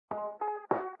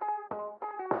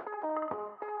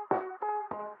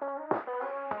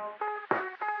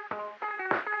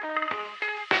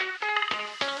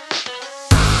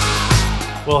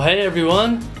Well, hey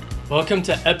everyone! Welcome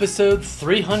to episode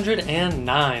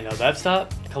 309 of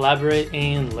F-Stop, Collaborate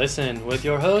and Listen with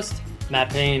your host,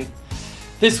 Matt Payne.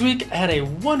 This week, I had a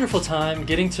wonderful time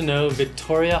getting to know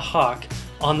Viktoria Haack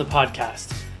on the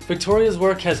podcast. Viktoria's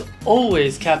work has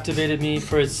always captivated me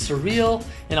for its surreal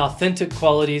and authentic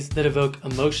qualities that evoke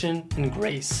emotion and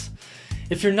grace.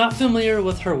 If you're not familiar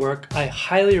with her work, I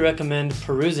highly recommend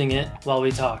perusing it while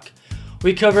we talk.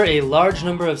 We cover a large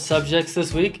number of subjects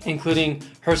this week, including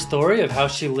her story of how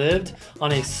she lived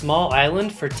on a small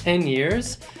island for 10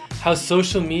 years, how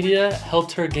social media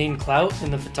helped her gain clout in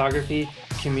the photography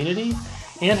community,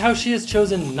 and how she has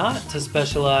chosen not to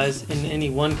specialize in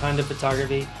any one kind of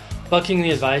photography, bucking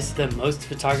the advice that most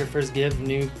photographers give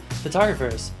new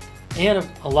photographers, and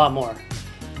a lot more.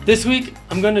 This week,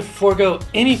 I'm going to forego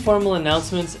any formal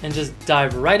announcements and just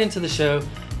dive right into the show.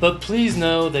 But please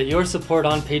know that your support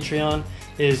on Patreon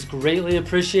is greatly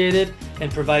appreciated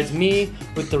and provides me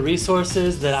with the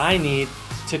resources that I need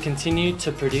to continue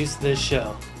to produce this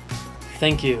show.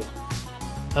 Thank you.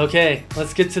 Okay,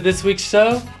 let's get to this week's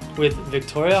show with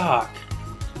Viktoria Haack.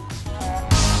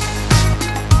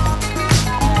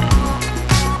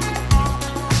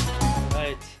 All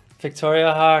right,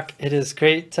 Viktoria Haack, it is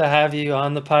great to have you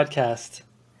on the podcast.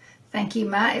 Thank you,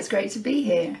 Matt. It's great to be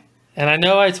here. And I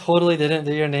know I totally didn't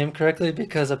do your name correctly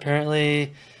because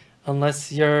apparently,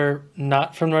 unless you're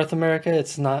not from North America,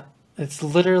 it's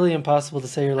literally impossible to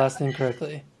say your last name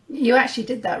correctly. You actually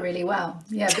did that really well.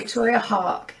 Yeah, Viktoria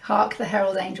Haack. Hark the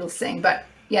Herald Angels Sing. But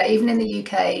yeah, even in the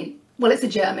UK, well, it's a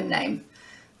German name,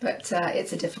 but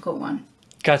it's a difficult one.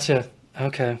 Gotcha.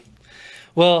 Okay.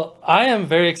 Well, I am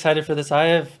very excited for this. I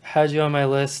have had you on my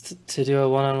list to do a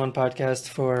one-on-one podcast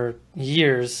for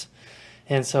years.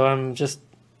 And so I'm just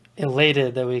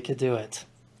elated that we could do it.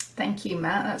 Thank you,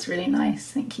 Matt. That's really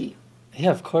nice. Thank you. Yeah,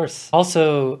 of course.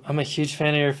 Also, I'm a huge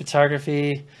fan of your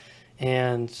photography,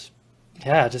 and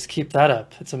yeah, just keep that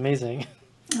up. It's amazing.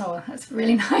 Oh, that's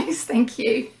really nice. Thank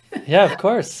you. Yeah, of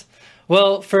course.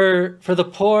 Well, for the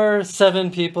poor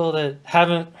 7 people that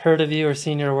haven't heard of you or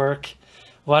seen your work,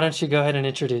 why don't you go ahead and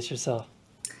introduce yourself?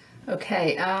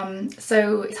 Okay.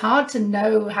 So it's hard to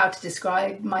know how to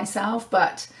describe myself,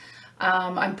 but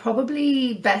I'm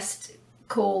probably best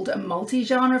called a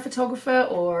multi-genre photographer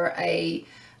or a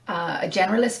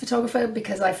generalist photographer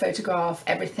because I photograph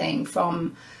everything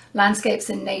from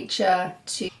landscapes and nature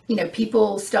to,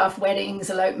 people, stuff, weddings,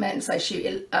 elopements. I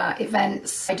shoot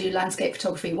events. I do landscape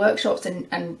photography workshops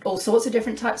and all sorts of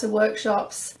different types of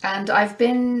workshops. And I've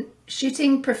been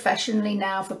shooting professionally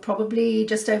now for probably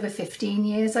just over 15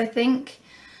 years, I think.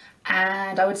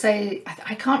 And I would say,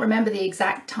 I can't remember the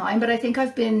exact time, but I think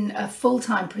I've been a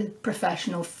full-time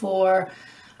professional for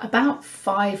about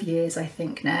 5 years, I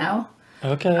think now.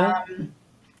 Okay.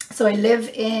 So I live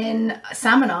in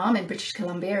Salmon Arm in British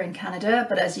Columbia in Canada,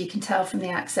 but as you can tell from the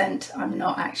accent, I'm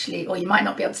not actually, or you might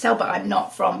not be able to tell, but I'm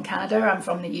not from Canada, I'm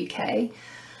from the UK.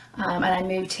 And I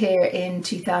moved here in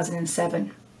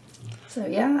 2007. So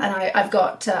yeah,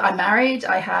 and I'm married.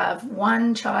 I have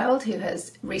one child who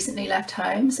has recently left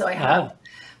home. So I have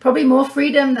probably more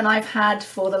freedom than I've had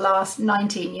for the last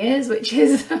 19 years, which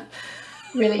is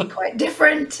really quite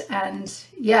different. And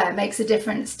yeah, it makes a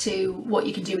difference to what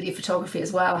you can do with your photography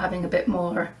as well, having a bit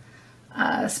more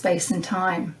space and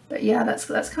time. But yeah,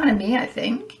 that's kind of me, I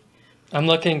think. I'm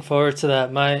looking forward to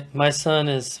that. My son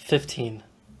is 15.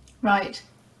 Right.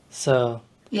 So...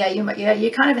 Yeah,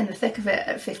 you're kind of in the thick of it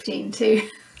at 15 too.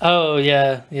 Oh,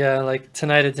 yeah. Like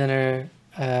tonight at dinner,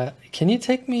 can you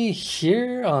take me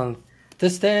here on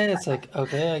this day? It's like,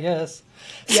 okay, I guess.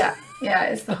 Yeah,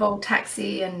 it's the whole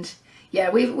taxi. And yeah,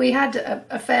 we had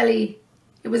a fairly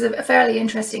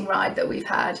interesting ride that we've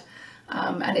had.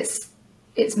 And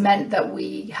it's meant that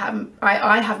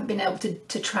I haven't been able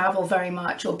to travel very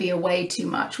much or be away too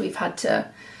much. We've had to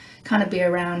kind of be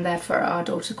around there for our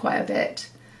daughter quite a bit.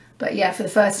 But yeah, for the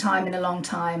first time in a long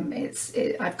time,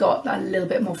 I've got a little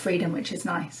bit more freedom, which is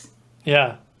nice.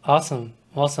 Yeah, awesome.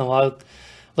 Well, I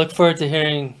look forward to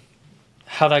hearing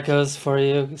how that goes for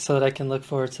you so that I can look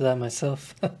forward to that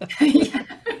myself. Yeah.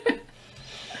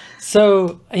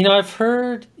 So, I've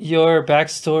heard your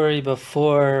backstory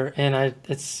before, and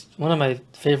it's one of my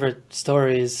favorite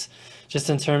stories just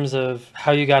in terms of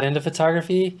how you got into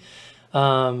photography.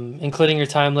 Including your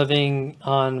time living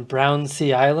on Brown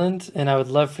Sea Island, and I would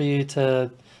love for you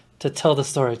to tell the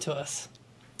story to us.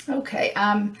 Okay.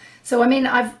 So I mean,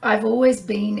 I've always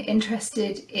been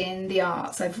interested in the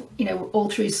arts. All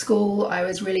through school, I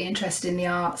was really interested in the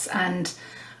arts, and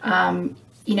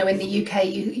in the UK,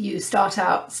 you start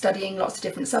out studying lots of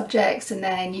different subjects, and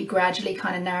then you gradually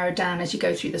kind of narrow down as you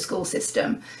go through the school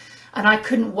system. And I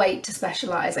couldn't wait to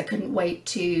specialize. I couldn't wait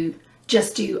to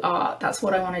just do art. That's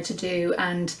what I wanted to do.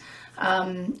 And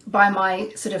by my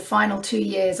sort of final 2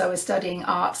 years, I was studying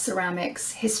art,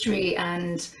 ceramics, history,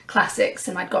 and classics.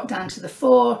 And I'd got down to the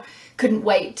 4. Couldn't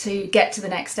wait to get to the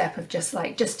next step of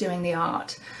just doing the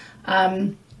art.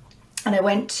 And I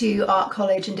went to art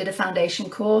college and did a foundation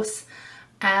course.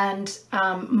 And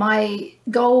my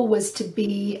goal was to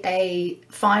be a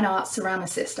fine art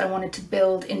ceramicist. I wanted to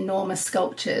build enormous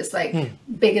sculptures, like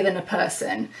bigger than a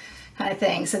person kind of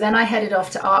thing. So then I headed off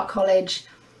to art college,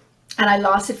 and I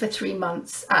lasted for 3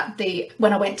 months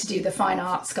when I went to do the fine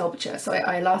art sculpture. So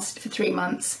I lasted for 3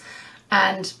 months,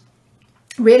 and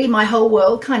really my whole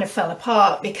world kind of fell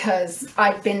apart because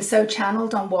I'd been so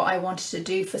channeled on what I wanted to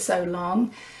do for so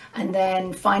long, and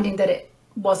then finding that it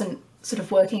wasn't sort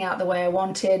of working out the way I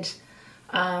wanted.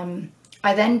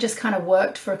 I then just kind of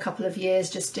worked for a couple of years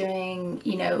just doing,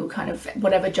 kind of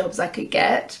whatever jobs I could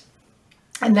get,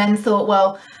 and then thought,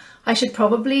 well, I should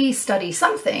probably study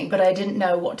something, but I didn't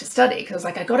know what to study because I was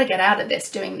like, I got to get out of this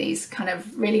doing these kind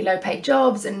of really low paid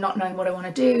jobs and not knowing what I want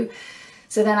to do.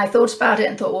 So then I thought about it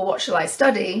and thought, well, what shall I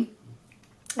study?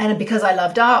 And because I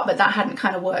loved art, but that hadn't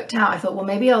kind of worked out, I thought, well,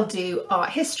 maybe I'll do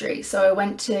art history. So I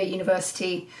went to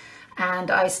university and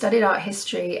I studied art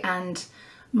history, and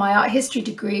my art history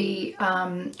degree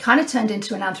kind of turned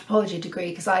into an anthropology degree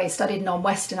because I studied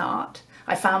non-Western art.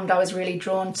 I found I was really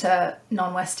drawn to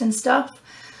non-Western stuff.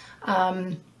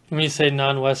 When you say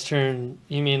non-Western,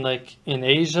 you mean like in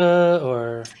Asia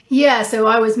or? Yeah, so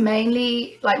I was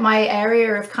mainly, like, my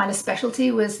area of kind of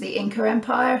specialty was the Inca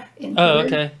Empire in Peru. Oh,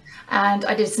 okay. And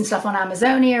I did some stuff on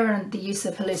Amazonia and the use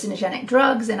of hallucinogenic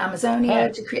drugs in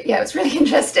Amazonia to create, it was really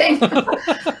interesting.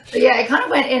 But yeah, it kind of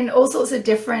went in all sorts of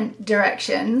different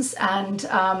directions, and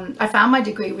I found my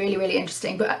degree really, really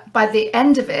interesting. But by the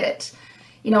end of it,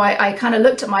 I kind of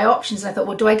looked at my options and I thought,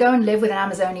 well, do I go and live with an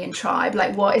Amazonian tribe?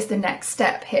 Like, what is the next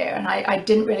step here? And I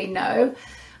didn't really know.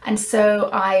 And so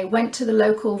I went to the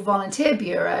local volunteer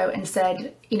bureau and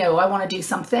said, I want to do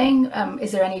something.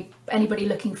 Is there anybody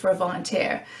looking for a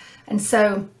volunteer? And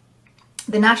so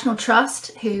the National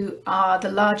Trust, who are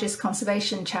the largest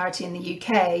conservation charity in the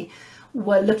UK,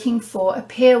 were looking for a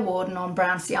pier warden on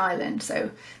Brownsea Island. So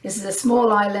this is a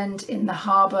small island in the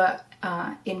harbour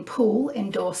in Poole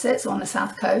in Dorset, so on the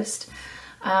south coast.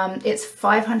 It's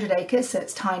 500 acres, so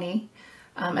it's tiny.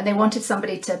 And they wanted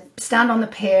somebody to stand on the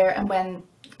pier, and when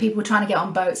people were trying to get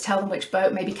on boats, tell them which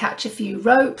boat, maybe catch a few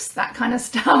ropes, that kind of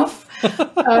stuff.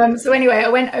 So anyway, I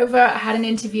went over, I had an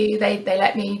interview, they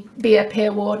let me be a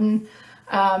pier warden.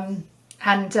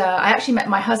 And I actually met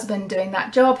my husband doing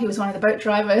that job. He was one of the boat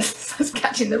drivers, so I was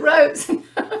catching the ropes.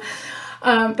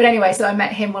 But anyway, so I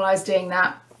met him while I was doing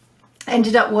that.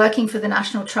 Ended up working for the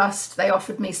National Trust. They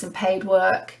offered me some paid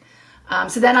work.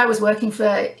 So then I was working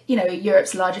for,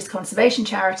 Europe's largest conservation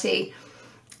charity.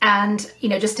 And,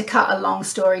 just to cut a long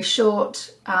story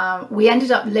short, we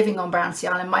ended up living on Brownsea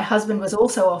Island. My husband was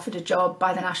also offered a job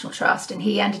by the National Trust, and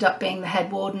he ended up being the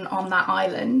head warden on that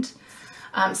island.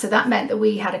 So that meant that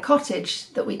we had a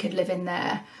cottage that we could live in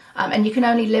there. And you can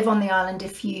only live on the island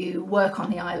if you work on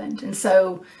the island. And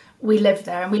so we lived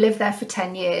there, and we lived there for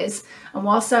 10 years. And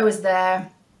whilst I was there,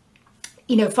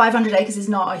 500 acres is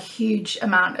not a huge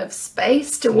amount of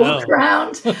space to walk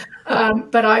around.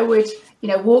 But I would,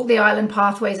 walk the island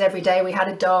pathways every day. We had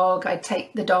a dog. I'd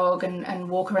take the dog and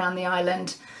walk around the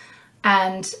island.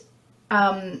 And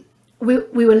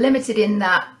we were limited in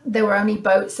that there were only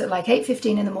boats at like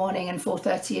 8:15 in the morning and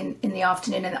 4:30 in the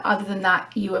afternoon. And other than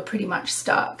that, you were pretty much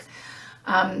stuck.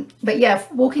 But yeah,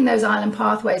 walking those island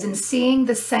pathways and seeing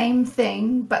the same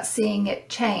thing, but seeing it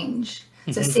change.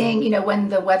 So seeing, when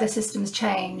the weather systems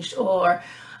changed or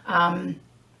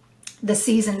the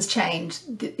seasons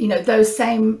changed, those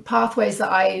same pathways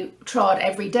that I trod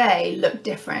every day looked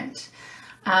different.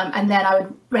 And then I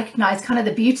would recognize kind of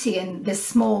the beauty in this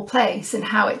small place and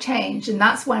how it changed. And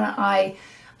that's when I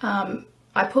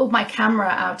pulled my camera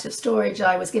out of storage.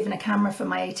 I was given a camera for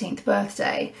my 18th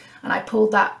birthday, and I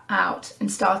pulled that out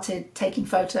and started taking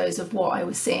photos of what I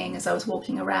was seeing as I was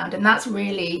walking around. And that's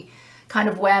really kind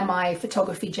of where my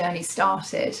photography journey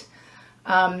started.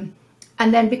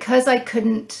 And then because I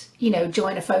couldn't,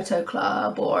 join a photo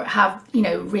club or have,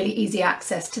 really easy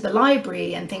access to the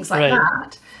library and things like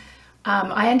that,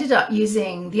 I ended up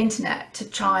using the internet to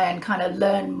try and kind of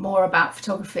learn more about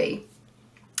photography.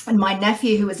 And my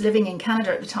nephew, who was living in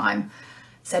Canada at the time,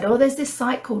 said, oh, there's this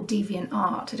site called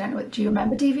DeviantArt. I don't know, do you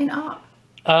remember DeviantArt?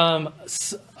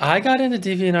 So I got into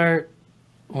DeviantArt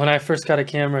when I first got a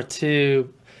camera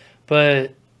too,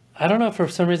 but I don't know, for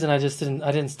some reason I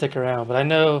didn't stick around. But I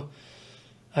know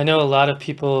a lot of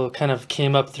people kind of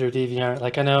came up through DeviantArt.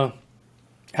 Like I know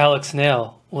Alex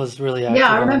Nail was really Yeah, I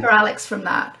active remember on. Alex from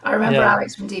that. I remember Yeah,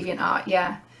 Alex from DeviantArt.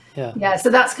 Yeah. yeah. Yeah. So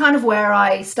that's kind of where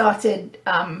I started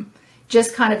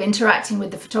just kind of interacting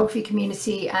with the photography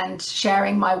community and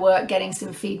sharing my work, getting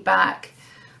some feedback.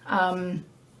 And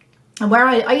where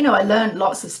I learned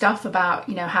lots of stuff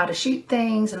about, how to shoot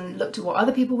things and looked at what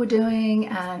other people were doing.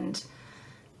 And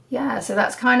yeah, so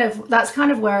that's kind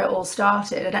of where it all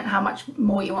started. I don't know how much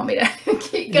more you want me to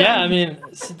keep Yeah, I going. mean,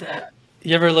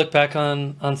 you ever look back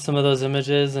on some of those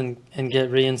images and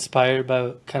get re-inspired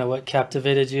by kind of what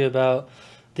captivated you about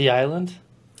the island?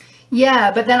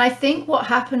 Yeah, but then I think what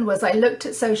happened was I looked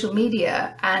at social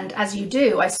media, and as you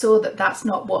do, I saw that that's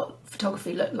not what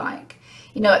photography looked like.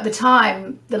 At the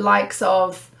time, the likes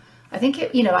of, I think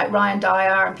like Ryan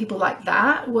Dyer and people like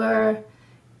that were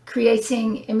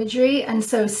creating imagery, and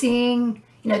so seeing,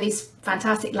 these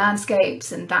fantastic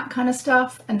landscapes and that kind of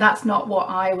stuff, and that's not what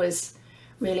I was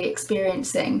really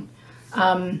experiencing.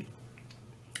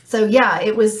 So yeah,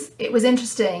 it was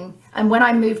interesting. And when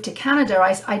I moved to Canada,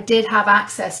 I did have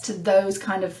access to those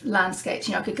kind of landscapes.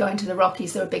 I could go into the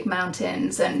Rockies, there were big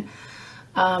mountains, and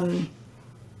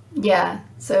yeah.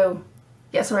 So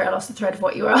yeah, sorry, I lost the thread of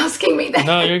what you were asking me there.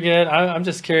 No, you're good. I'm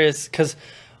just curious because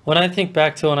when I think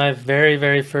back to when I very,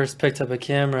 very first picked up a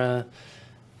camera,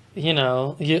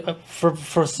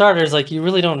 for starters, like you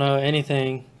really don't know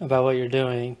anything about what you're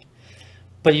doing,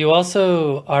 but you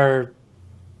also are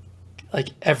like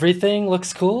everything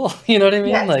looks cool. You know what I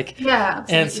mean? Yes, Like, yeah,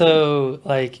 and absolutely. so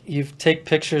like you take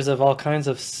pictures of all kinds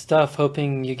of stuff,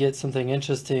 hoping you get something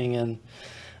interesting. And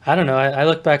I don't know. I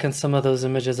look back on some of those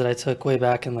images that I took way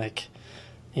back in like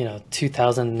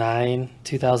 2009,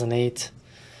 2008.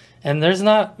 And there's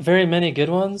not very many good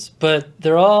ones, but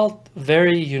they're all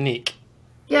very unique.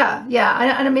 Yeah,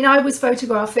 yeah. And I mean, I was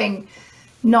photographing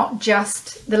not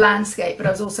just the landscape, but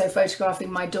I was also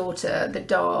photographing my daughter, the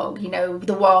dog,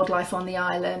 the wildlife on the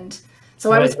island.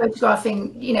 So I was Right.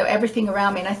 photographing, everything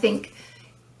around me. And I think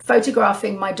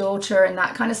photographing my daughter and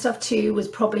that kind of stuff too was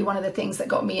probably one of the things that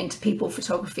got me into people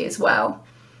photography as well.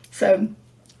 So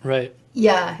Right.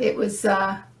 yeah, it was,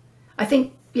 I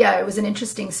think, yeah, it was an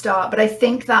interesting start. But I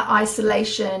think that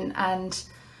isolation and,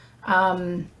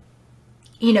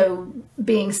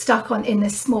 being stuck in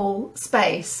this small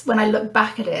space, when I look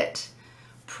back at it,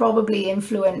 probably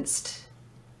influenced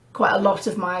quite a lot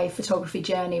of my photography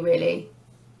journey, really.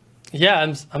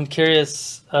 Yeah, I'm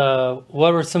curious,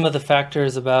 what were some of the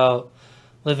factors about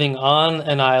living on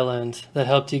an island that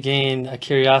helped you gain a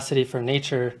curiosity for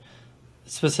nature,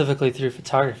 specifically through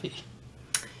photography?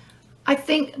 I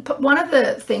think one of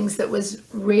the things that was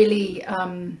really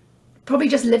probably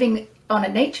just living on a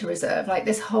nature reserve, like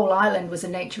this whole island was a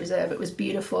nature reserve. It was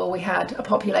beautiful. We had a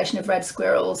population of red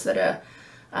squirrels that are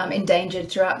endangered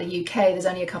throughout the UK. There's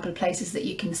only a couple of places that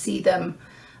you can see them.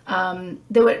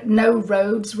 There were no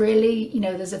roads really.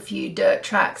 There's a few dirt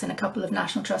tracks and a couple of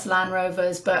National Trust Land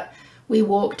Rovers, but we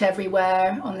walked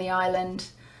everywhere on the island.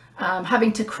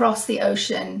 Having to cross the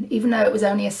ocean, even though it was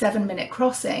only a 7-minute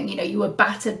crossing, you were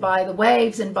battered by the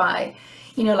waves and by,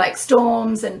 like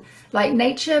storms, and like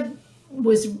nature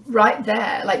was right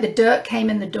there. Like the dirt came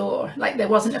in the door. Like there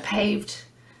wasn't a paved,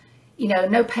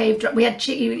 no paved. We had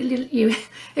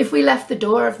if we left the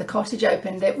door of the cottage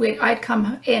open, I'd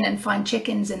come in and find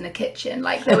chickens in the kitchen.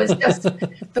 Like there was just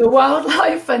the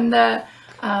wildlife and the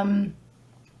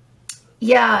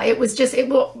yeah, it was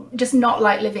just not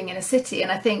like living in a city.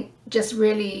 And I think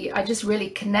I just really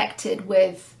connected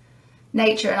with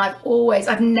nature. And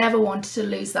I've never wanted to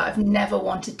lose that. I've never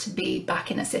wanted to be back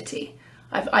in a city.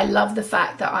 I love the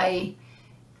fact that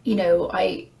you know,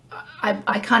 I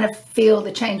kind of feel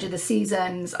the change of the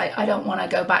seasons. I don't want to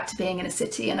go back to being in a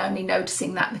city and only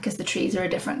noticing that because the trees are a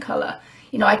different color.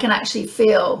 I can actually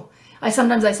feel,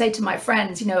 sometimes I say to my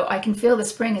friends, I can feel the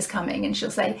spring is coming, and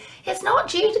she'll say, it's not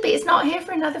due to be, it's not here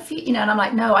for another few, and I'm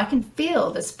like, no, I can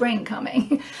feel the spring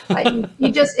coming. Like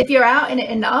you just, if you're out in it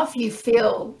enough, you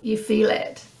feel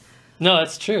it. No,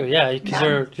 that's true. Yeah, because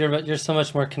Yeah. you're so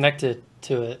much more connected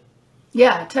to it.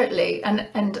 Yeah, totally.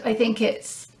 And I think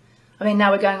I mean,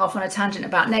 now we're going off on a tangent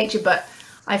about nature, but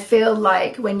I feel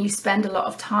like when you spend a lot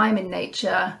of time in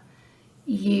nature,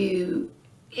 you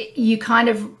you kind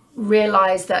of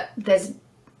realize that there's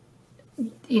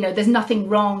nothing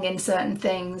wrong in certain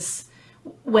things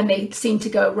when they seem to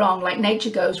go wrong. Like nature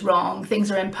goes wrong,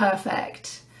 things are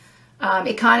imperfect.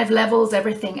 It kind of levels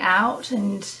everything out,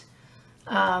 and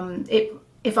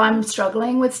if I'm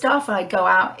struggling with stuff, I go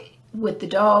out with the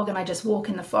dog and I just walk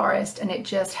in the forest, and it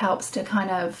just helps to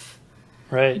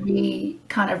Right.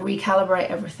 kind of recalibrate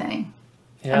everything.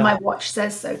 And Yeah. my watch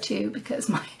says so too, because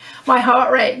my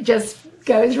heart rate just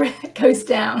goes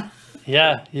down.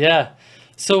 Yeah. Yeah.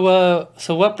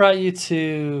 So what brought you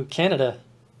to Canada?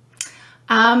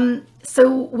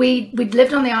 So we'd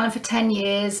lived on the island for 10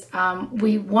 years.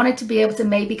 We wanted to be able to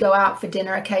maybe go out for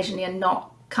dinner occasionally and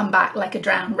not come back like a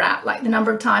drowned rat. Like the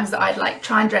number of times that I'd like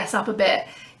try and dress up a bit,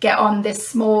 get on this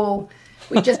small,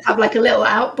 we just have like a little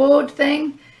outboard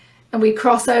thing, and we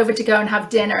cross over to go and have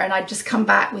dinner, and I'd just come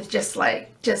back with just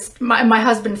my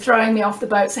husband throwing me off the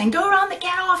boat saying, go around the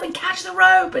get off and catch the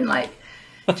rope, and like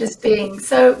just being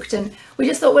soaked. And we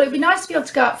just thought, well, it'd be nice to be able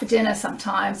to go out for dinner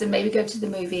sometimes and maybe go to the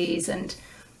movies. And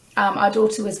our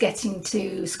daughter was getting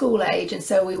to school age, and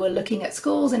so we were looking at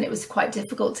schools, and it was quite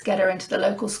difficult to get her into the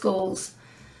local schools.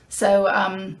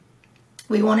 So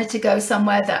we wanted to go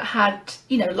somewhere that had,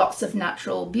 lots of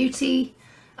natural beauty.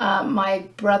 My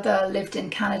brother lived in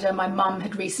Canada. My mum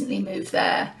had recently moved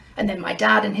there, and then my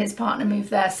dad and his partner moved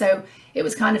there. So it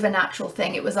was kind of a natural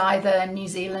thing. It was either New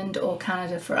Zealand or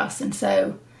Canada for us. And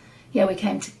so, yeah, we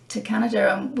came to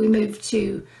Canada, and we moved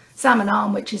to Salmon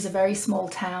Arm, which is a very small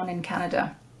town in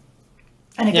Canada.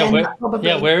 And again,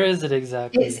 where is it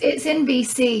exactly? It's in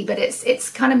BC, but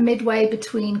it's kind of midway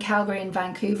between Calgary and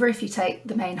Vancouver if you take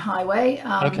the main highway.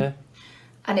 Okay.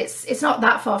 And it's not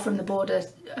that far from the border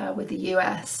with the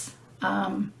US.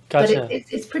 Gotcha. But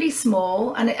it's pretty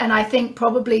small, and I think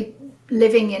probably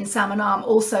living in Salmon Arm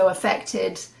also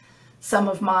affected some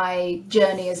of my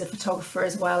journey as a photographer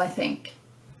as well, I think.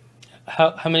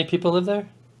 How many people live there?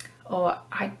 Or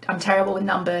I'm terrible with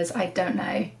numbers. I don't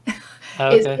know.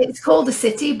 Okay. It's called a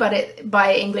city, but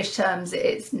by English terms,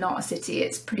 it's not a city.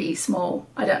 It's pretty small.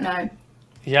 I don't know.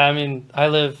 Yeah, I mean, I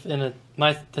live in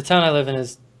the town I live in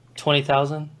is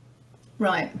 20,000.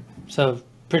 Right. So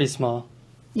pretty small.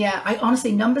 Yeah, I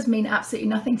honestly, numbers mean absolutely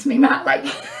nothing to me, Matt. Like,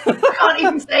 I can't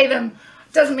even say them.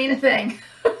 Doesn't mean a thing.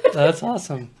 That's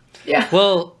awesome. Yeah.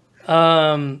 Well,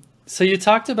 so you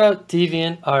talked about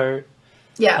deviant art.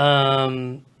 Yeah.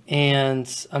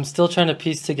 And I'm still trying to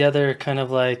piece together kind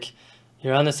of like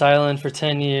you're on this island for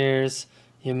 10 years,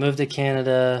 you moved to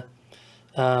Canada.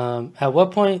 At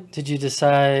what point did you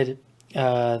decide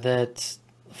that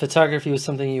photography was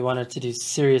something you wanted to do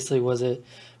seriously? Was it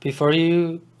before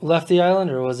you left the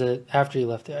island, or was it after you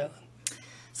left the island?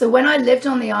 So when I lived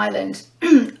on the island,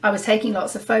 I was taking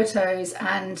lots of photos,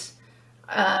 and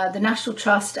the National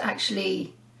Trust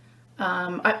actually,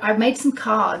 I made some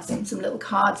cards, some little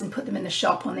cards, and put them in the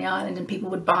shop on the island, and people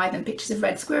would buy them, pictures of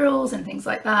red squirrels and things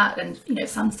like that, and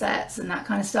sunsets and that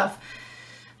kind of stuff.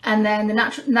 And then the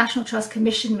National Trust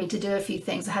commissioned me to do a few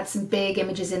things. I had some big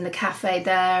images in the cafe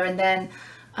there, and then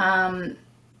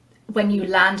when you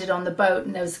landed on the boat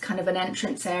and there was kind of an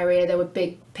entrance area, there were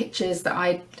big pictures that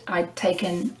I'd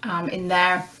taken in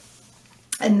there.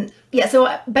 And yeah,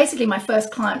 so basically my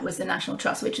first client was the National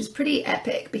Trust, which is pretty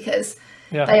epic because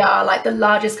they are like the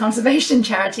largest conservation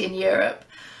charity in Europe.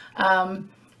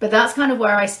 But that's kind of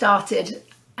where I started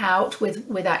out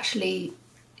with actually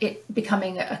it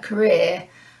becoming a career.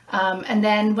 And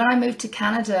then when I moved to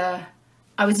Canada,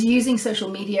 I was using social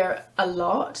media a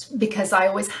lot because I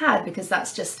always had, because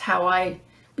that's just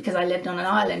because I lived on an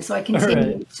island. So I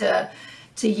continued to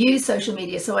use social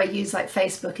media. So I used like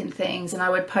Facebook and things, and I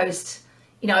would post,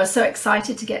 I was so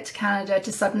excited to get to Canada,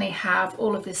 to suddenly have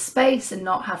all of this space and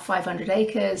not have 500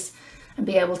 acres and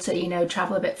be able to,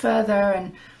 travel a bit further.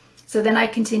 And so then I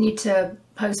continued to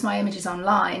post my images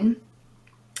online.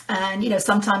 And,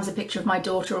 sometimes a picture of my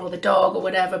daughter or the dog or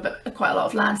whatever, but quite a lot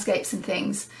of landscapes and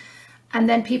things. And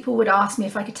then people would ask me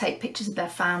if I could take pictures of their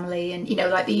family and,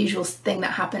 like the usual thing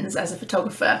that happens as a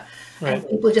photographer. Right. And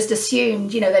people just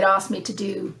assumed, they'd ask me to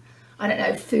do, I don't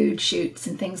know, food shoots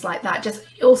and things like that. Just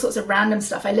all sorts of random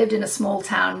stuff. I lived in a small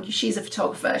town. She's a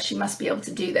photographer. She must be able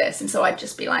to do this. And so I'd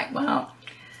just be like, well,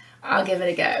 I'll give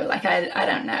it a go. Like, I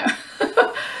don't know.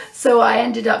 So I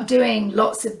ended up doing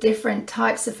lots of different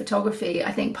types of photography,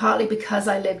 I think partly because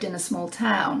I lived in a small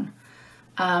town.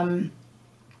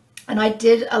 And I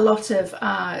did a lot of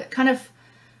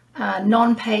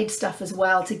non-paid stuff as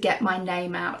well to get my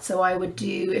name out. So I would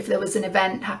do, if there was an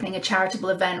event happening, a charitable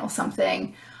event or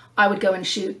something, I would go and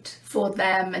shoot for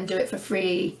them and do it for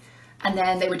free. And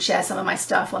then they would share some of my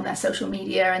stuff on their social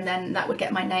media, and then that would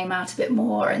get my name out a bit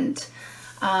more. And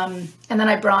then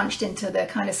I branched into the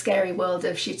kind of scary world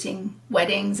of shooting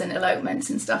weddings and elopements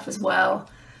and stuff as well,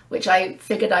 which I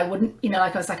figured I wouldn't,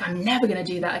 I was like, I'm never going to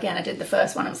do that again. I did the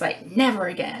first one. I was like, never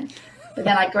again. But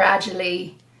then I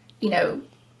gradually,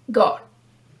 got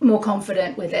more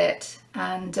confident with it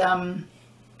and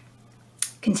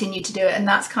continued to do it. And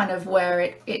that's kind of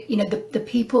where the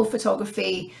people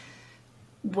photography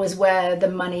was where the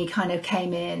money kind of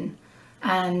came in.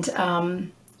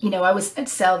 And, I'd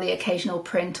sell the occasional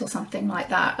print or something like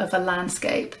that of a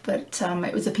landscape, but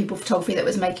it was the people photography that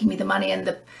was making me the money, and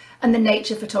the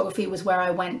nature photography was where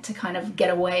I went to kind of get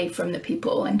away from the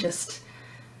people and just,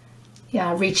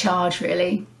 recharge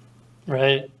really.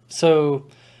 Right. So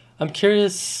I'm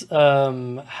curious,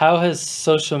 how has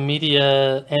social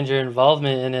media and your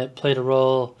involvement in it played a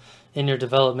role in your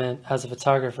development as a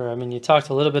photographer? I mean, you talked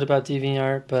a little bit about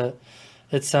DeviantArt, but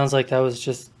it sounds like that was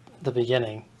just the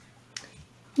beginning.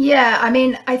 Yeah, I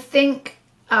mean, I think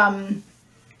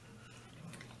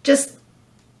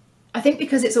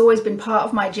because it's always been part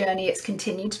of my journey, it's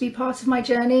continued to be part of my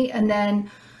journey. And then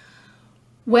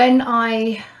when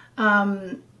I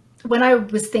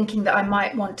was thinking that I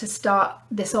might want to start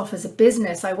this off as a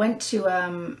business, I went to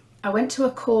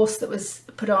a course that was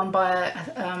put on by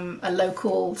a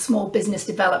local small business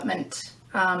development,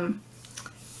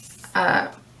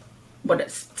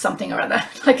 something or other,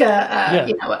 like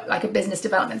like a business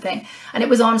development thing, and it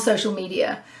was on social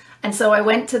media. And so I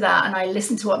went to that and I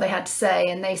listened to what they had to say,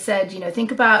 and they said,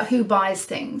 think about who buys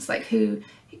things, like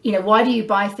why do you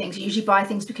buy things? You usually buy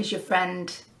things because your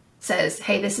friend says,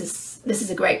 hey, this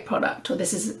is a great product, or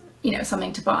this is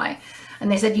something to buy.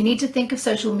 And they said you need to think of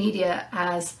social media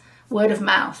as word of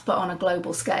mouth, but on a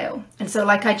global scale. And so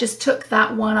I just took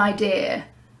that one idea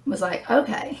and was like,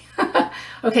 okay,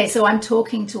 okay, so I'm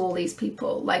talking to all these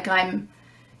people, like I'm,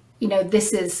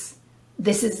 this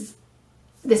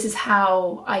is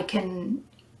how I can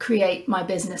create my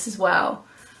business as well.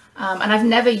 And I've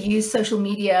never used social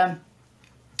media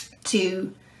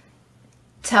to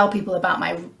tell people about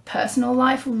my personal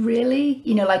life, really.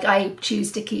 I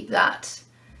choose to keep that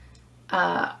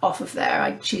off of there.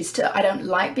 I don't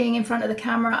like being in front of the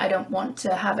camera. I don't want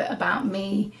to have it about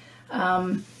me.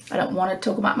 I don't want to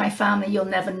talk about my family. You'll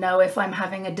never know if I'm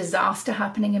having a disaster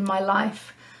happening in my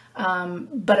life.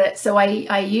 So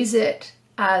I use it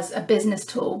as a business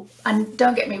tool. And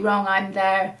don't get me wrong, I'm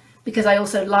there because I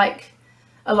also like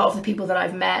a lot of the people that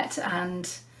I've met and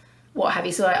what have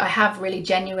you. So I have really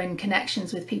genuine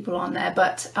connections with people on there.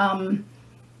 But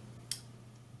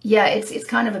it's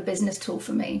kind of a business tool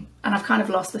for me. And I've kind of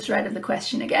lost the thread of the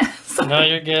question again. No,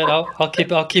 you're good. I'll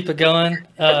keep it going.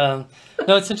 No,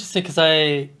 it's interesting because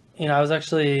I was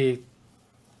actually,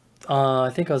 I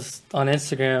think I was on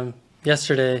Instagram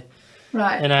yesterday.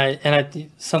 Right. And I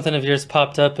something of yours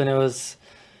popped up, and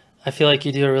I feel like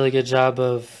you do a really good job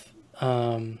of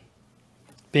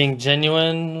being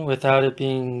genuine without it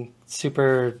being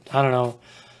super, I don't know,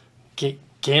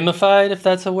 gamified, if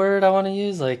that's a word I want to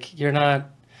use. Like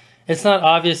it's not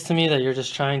obvious to me that you're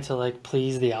just trying to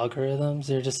please the algorithms.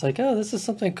 You're just like, oh, this is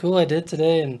something cool I did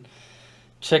today and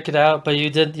check it out. But you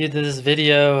did this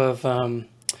video of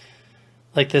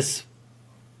this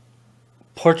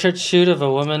portrait shoot of a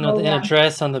woman in a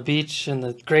dress on the beach and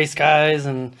the gray skies,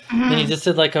 and then you just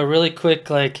did a really quick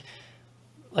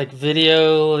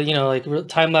video,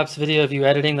 time-lapse video of you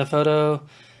editing the photo,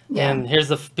 and here's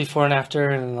the before and after,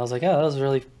 and I was like, oh,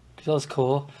 that was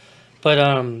cool. But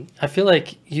I feel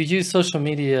like you use social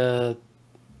media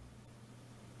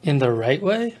in the right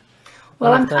way.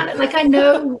 Well, I'm kind of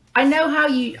I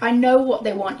know what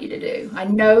they want you to do. I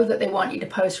know that they want you to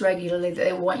post regularly, that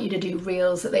they want you to do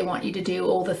reels, that they want you to do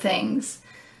all the things.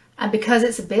 And because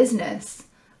it's a business,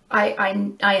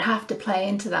 I have to play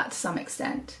into that to some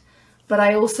extent. But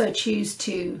I also choose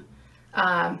to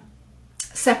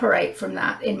separate from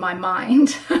that in my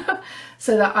mind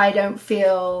so that I don't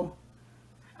feel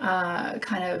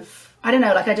I don't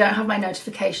know, I don't have my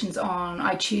notifications on.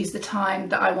 I choose the time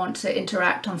that I want to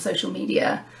interact on social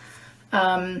media.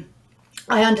 I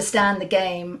understand the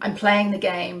game, I'm playing the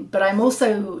game, but I want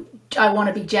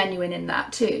to be genuine in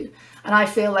that too. And I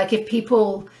feel like if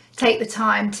people take the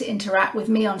time to interact with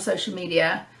me on social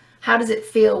media, how does it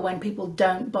feel when people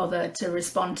don't bother to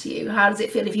respond to you? How does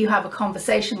it feel if you have a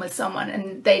conversation with someone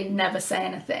and they never say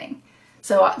anything?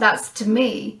 So that's, to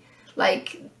me,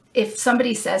 if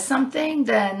somebody says something,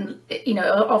 then,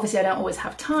 obviously I don't always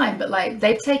have time, but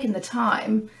they've taken the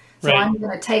time, so right. I'm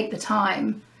going to take the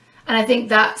time. And I think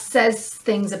that says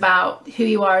things about who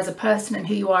you are as a person and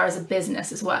who you are as a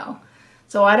business as well.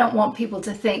 So I don't want people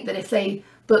to think that if they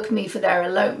book me for their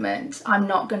elopement, I'm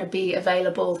not going to be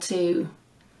available to,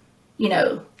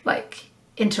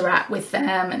 interact with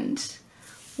them and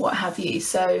what have you.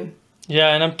 So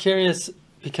yeah, and I'm curious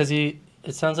because it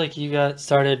sounds like you got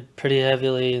started pretty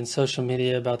heavily in social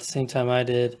media about the same time I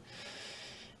did.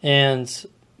 And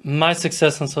my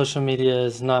success on social media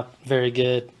is not very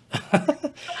good.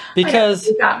 Because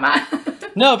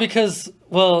no, because,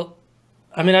 well,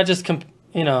 I mean, I just,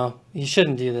 you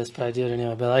shouldn't do this, but I do it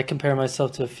anyway. But I compare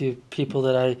myself to a few people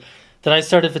that I that I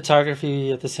started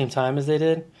photography at the same time as they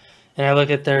did, and I look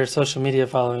at their social media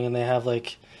following, and they have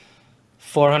like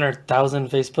 400,000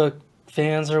 Facebook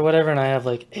fans or whatever, and I have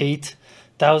like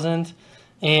 8,000.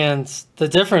 And the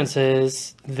difference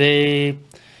is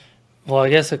well, I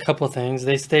guess a couple things.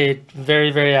 They stayed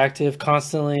very, very active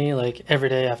constantly, like every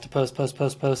day I have to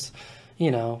post.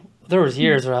 You know, there was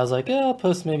years where I was like, yeah, I'll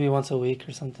post maybe once a week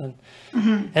or something.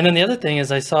 And then the other thing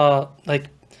is I found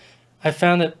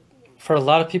that for a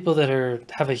lot of people that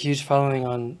have a huge following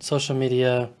on social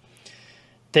media,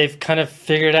 they've kind of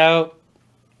figured out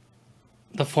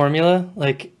the formula.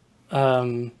 Like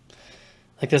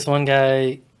this one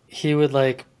guy, he would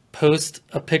like post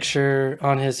a picture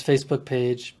on his Facebook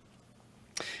page,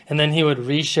 and then he would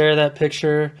reshare that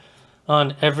picture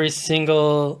on every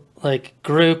single like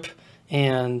group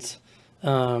and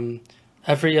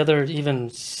every other even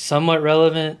somewhat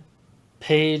relevant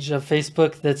page of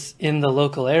Facebook that's in the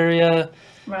local area,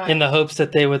 in the hopes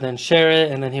that they would then share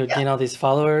it, and then he would gain all these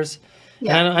followers.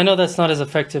 And I know that's not as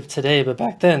effective today, but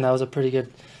back then that was a pretty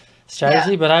good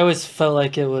strategy. But I always felt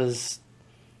like it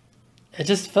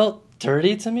just felt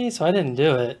dirty to me, so I didn't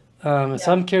do it.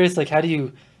 So I'm curious, like, how do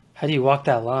you walk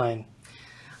that line?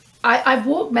 I've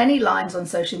walked many lines on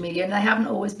social media, and they haven't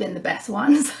always been the best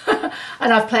ones.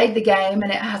 And I've played the game,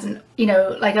 and it hasn't, you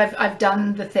know, like I've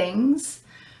done the things.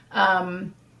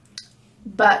 And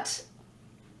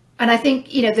I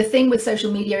think, you know, the thing with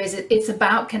social media is it's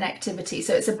about connectivity.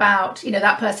 So it's about, you know,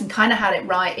 that person kind of had it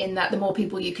right in that the more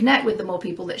people you connect with, the more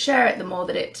people that share it, the more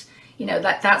that it, you know,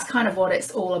 that's kind of what it's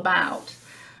all about.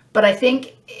 But I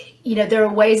think, you know, there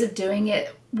are ways of doing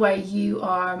it where you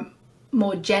are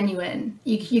more genuine.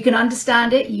 You can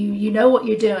understand it, you know what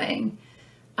you're doing,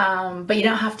 but you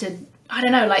don't have to, I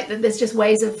don't know, like there's just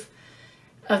ways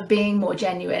of being more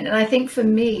genuine. And I think for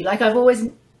me, like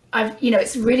you know,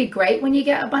 it's really great when you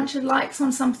get a bunch of likes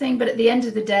on something, but at the end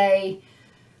of the day,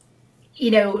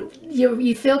 you know,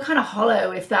 you feel kind of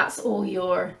hollow if that's all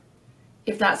you're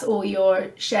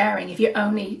sharing. If you're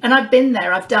only, and I've been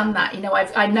there, I've done that, you know,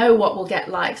 I know what will get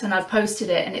likes, and I've posted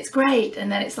it and it's great, and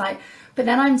then it's like, but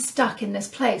then I'm stuck in this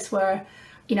place where,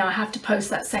 you know, I have to post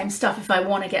that same stuff if I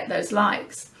want to get those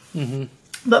likes.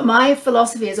 But my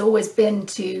philosophy has always been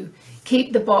to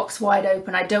keep the box wide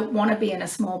open. I don't want to be in a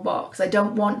small box. I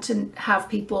don't want to have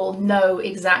people know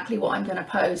exactly what I'm going to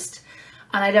post.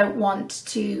 And I don't want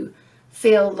to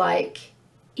feel like,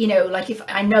 you know, like if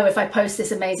I post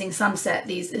this amazing sunset,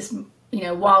 this, you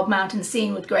know, wild mountain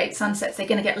scene with great sunsets, they're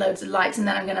going to get loads of likes. And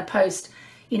then I'm going to post,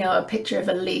 you know, a picture of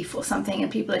a leaf or something,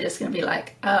 and people are just going to be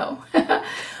like, oh.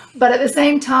 But at the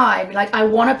same time, like, I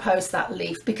want to post that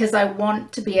leaf because I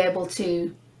want to be able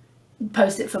to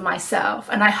post it for myself,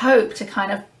 and I hope to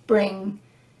kind of bring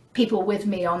people with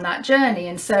me on that journey.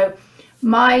 And so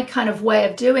my kind of way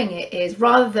of doing it is,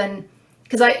 rather than,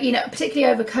 because I, you know,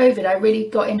 particularly over COVID, I really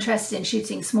got interested in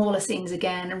shooting smaller scenes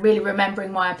again, and really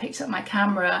remembering why I picked up my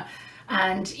camera.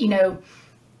 And, you know,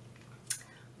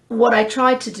 what I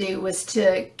tried to do was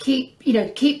to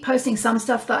keep posting some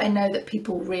stuff that I know that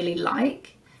people really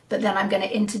like, but then I'm going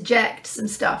to interject some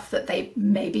stuff that they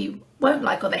maybe won't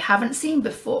like, or they haven't seen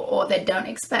before, or they don't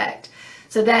expect.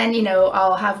 So then, you know,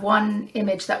 I'll have one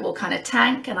image that will kind of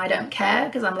tank, and I don't care,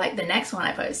 because I'm like, the next one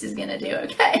I post is going to do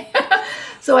okay.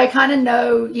 So I kind of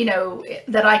know, you know,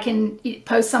 that I can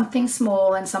post something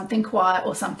small and something quiet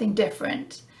or something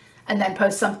different, and then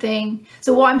post something.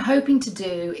 So what I'm hoping to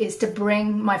do is to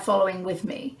bring my following with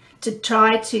me, to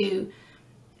try to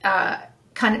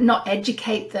kind of not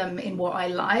educate them in what I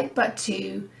like, but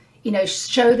to, you know,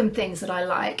 show them things that I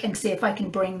like and see if I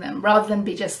can bring them, rather than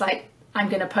be just like, I'm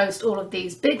going to post all of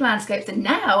these big landscapes, and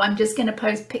now I'm just going to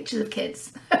post pictures of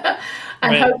kids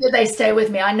and hope that they stay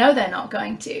with me. I know they're not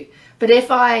going to. But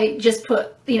if I just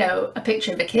put, you know, a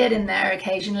picture of a kid in there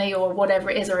occasionally, or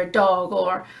whatever it is, or a dog,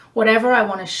 or whatever I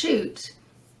want to shoot,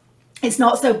 it's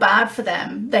not so bad for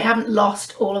them. They haven't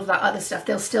lost all of that other stuff.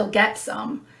 They'll still get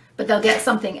some, but they'll get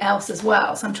something else as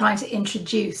well. So I'm trying to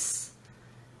introduce,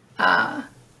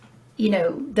 you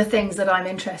know, the things that I'm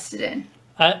interested in.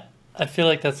 I feel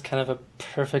like that's kind of a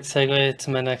perfect segue to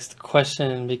my next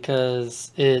question,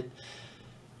 because it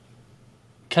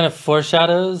kind of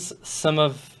foreshadows some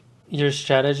of your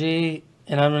strategy,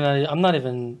 and I'm not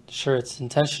even sure it's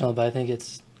intentional, but I think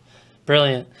it's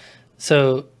brilliant.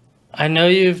 So I know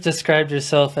you've described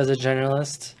yourself as a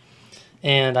generalist,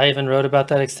 and I even wrote about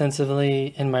that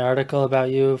extensively in my article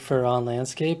about you for On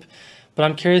Landscape. But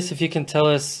I'm curious if you can tell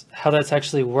us how that's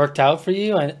actually worked out for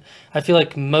you. I feel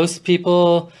like most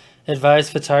people advise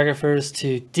photographers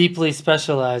to deeply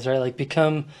specialize, right? Like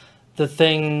become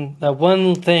that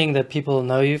one thing that people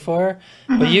know you for,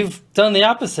 but you've done the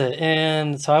opposite.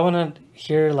 And so I want to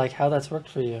hear like how that's worked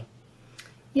for you.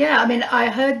 Yeah, I mean, I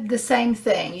heard the same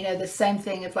thing, the same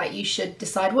thing of like you should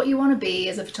decide what you want to be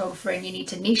as a photographer and you need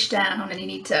to niche down and you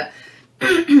need to.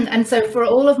 And so for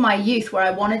all of my youth where I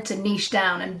wanted to niche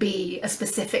down and be a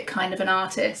specific kind of an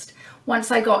artist, once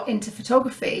I got into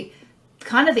photography,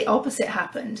 kind of the opposite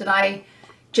happened. And I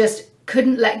just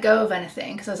couldn't let go of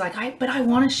anything because I was like, but I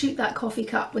want to shoot that coffee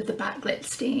cup with the backlit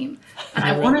steam. And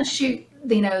I want to shoot,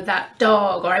 that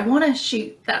dog, or I want to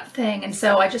shoot that thing. And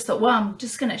so I just thought, well, I'm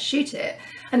just going to shoot it.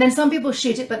 And then some people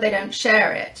shoot it, but they don't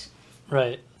share it.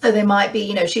 Right. So they might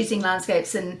be, shooting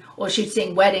landscapes or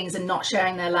shooting weddings and not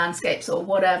sharing their landscapes or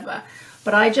whatever.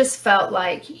 But I just felt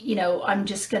like, I'm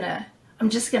just gonna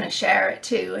share it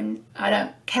too, and I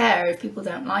don't care if people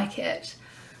don't like it.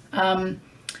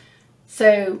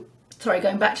 So, sorry,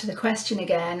 going back to the question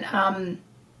again.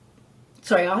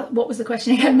 Sorry, what was the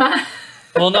question again, Matt?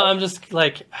 Well, no, I'm just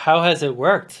like, how has it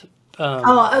worked?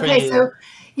 Okay. So,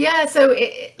 yeah. So,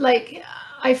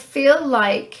 I feel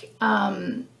like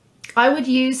I would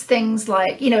use things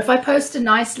like, if I post a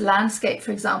nice landscape,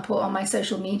 for example, on my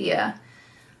social media,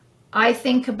 I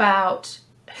think about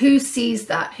who sees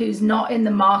that, who's not in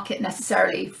the market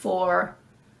necessarily for,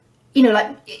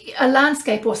 like a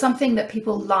landscape or something that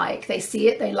people like. They see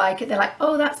it, they like it, they're like,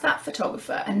 oh, that's that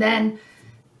photographer. And then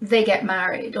they get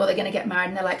married or they're going to get married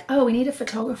and they're like, oh, we need a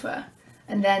photographer.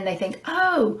 And then they think,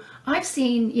 oh, I've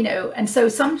seen, and so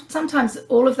sometimes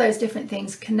all of those different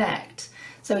things connect.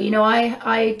 So,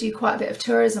 I do quite a bit of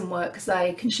tourism work because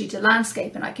I can shoot a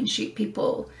landscape and I can shoot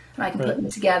people and I can put them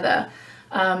together.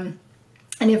 And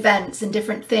events and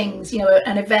different things,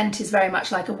 an event is very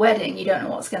much like a wedding. You don't know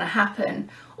what's going to happen.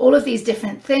 All of these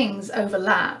different things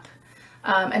overlap.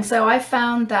 And so I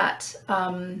found that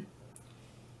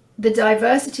the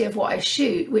diversity of what I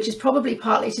shoot, which is probably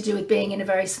partly to do with being in a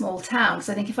very small town. Because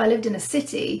I think if I lived in a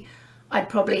city, I'd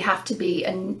probably have to be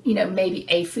maybe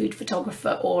a food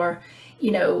photographer or,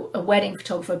 a wedding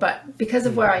photographer. But because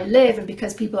of where I live and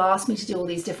because people ask me to do all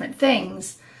these different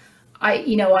things,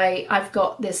 I've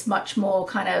got this much more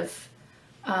kind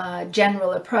of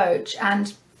general approach.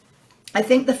 And I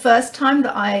think the first time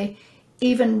that I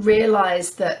even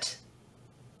realized that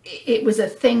it was a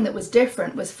thing that was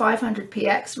different was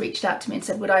 500px reached out to me and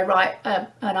said, would I write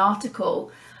an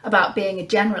article about being a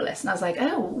generalist? And I was like,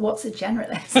 oh, what's a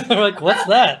generalist? Like, what's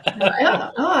that?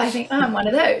 I think I'm one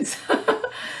of those.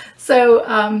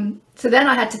 So then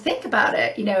I had to think about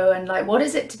it, and like, what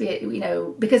is it to be,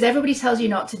 because everybody tells you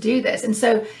not to do this. And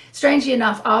so strangely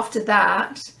enough, after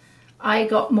that, I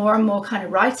got more and more kind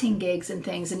of writing gigs and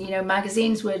things. And,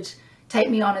 magazines would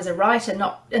take me on as a writer,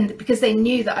 and because they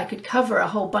knew that I could cover a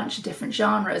whole bunch of different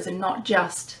genres and not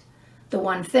just the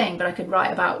one thing, but I could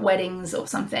write about weddings or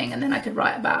something. And then I could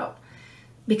write about,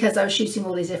 because I was shooting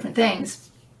all these different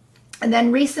things. And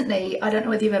then recently, I don't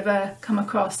know whether you've ever come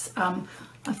across,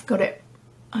 I've got it,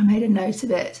 I made a note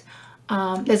of it.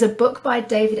 There's a book by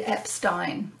David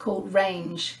Epstein called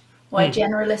Range, Why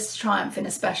Generalists Triumph in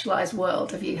a Specialized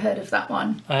World. Have you heard of that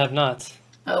one? I have not.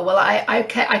 Oh, well, I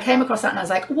came across that and I was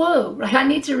like, whoa, I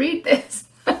need to read this.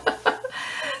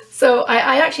 So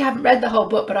I actually haven't read the whole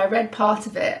book, but I read part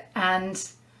of it. And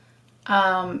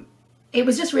it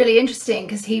was just really interesting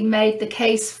because he made the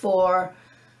case for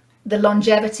the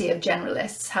longevity of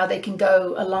generalists, how they can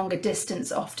go a longer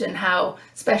distance often, how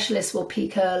specialists will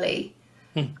peak early,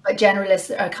 but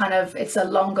generalists are kind of, it's a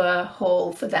longer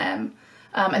haul for them.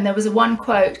 And there was one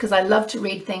quote, because I love to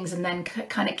read things and then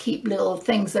kind of keep little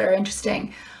things that are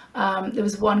interesting. There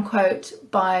was one quote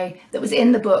that was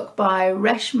in the book by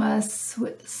Reshma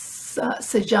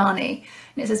Sajani.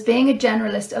 And it says, being a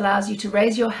generalist allows you to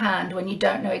raise your hand when you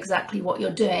don't know exactly what you're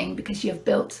doing because you've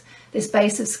built this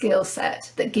base of skill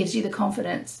set that gives you the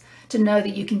confidence to know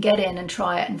that you can get in and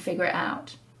try it and figure it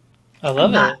out. I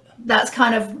love it. That's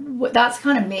kind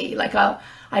of me. Like I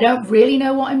don't really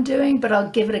know what I'm doing, but I'll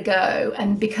give it a go.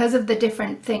 And because of the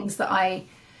different things that I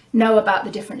know about the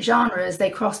different genres, they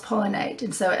cross-pollinate.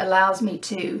 And so it allows me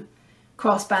to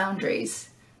cross boundaries.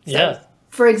 So, yeah.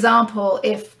 For example,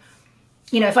 if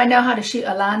I know how to shoot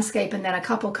a landscape and then a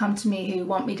couple come to me who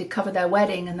want me to cover their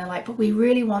wedding and they're like, but we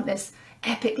really want this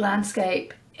epic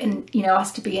landscape and,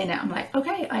 us to be in it. I'm like,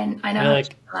 okay, I know how to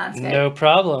shoot a landscape. No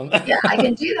problem. Yeah, I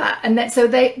can do that. And then, so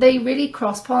they really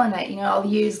cross-pollinate. I'll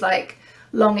use like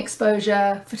long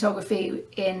exposure photography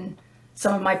in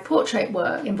some of my portrait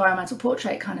work, environmental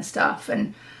portrait kind of stuff.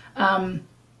 And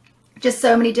just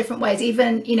so many different ways.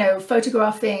 Even,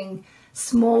 photographing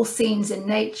small scenes in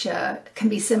nature can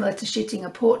be similar to shooting a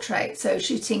portrait. So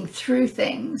shooting through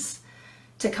things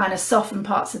to kind of soften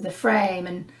parts of the frame.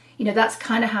 And, that's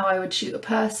kind of how I would shoot a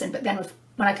person. But then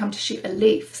when I come to shoot a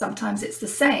leaf, sometimes it's the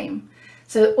same.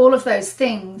 So all of those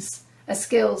things are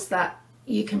skills that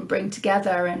you can bring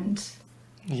together. And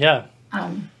yeah.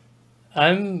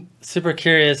 I'm super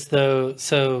curious though.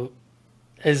 So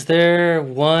is there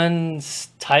one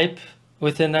type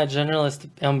within that generalist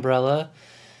umbrella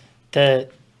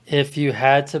that if you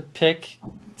had to pick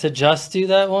to just do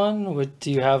that one,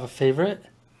 do you have a favorite?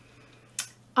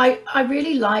 I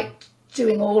really like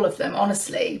doing all of them,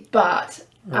 honestly, but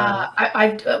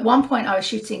I at one point I was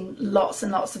shooting lots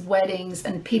and lots of weddings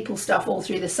and people stuff all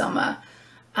through the summer,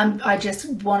 and I just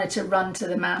wanted to run to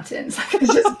the mountains.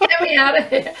 Just get me out of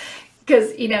here,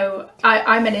 because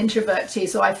I'm an introvert too,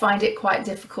 so I find it quite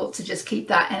difficult to just keep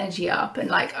that energy up,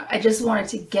 and I just wanted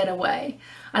to get away.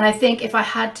 And I think if I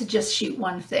had to just shoot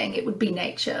one thing, it would be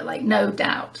nature, no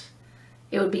doubt.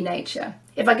 It would be nature.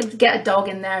 If I could get a dog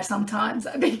in there sometimes,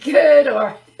 that'd be good.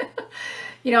 Or,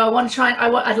 I want to try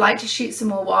and I'd like to shoot some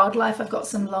more wildlife. I've got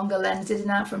some longer lenses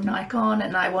now from Nikon,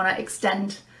 and I want to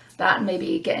extend that and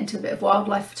maybe get into a bit of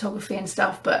wildlife photography and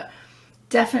stuff. But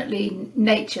definitely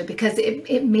nature, because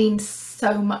it means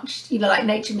so much.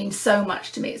 Nature means so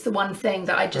much to me. It's the one thing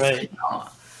that I just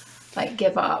cannot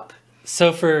give up.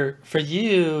 So for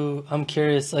you, I'm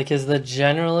curious, is the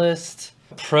generalist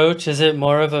approach, is it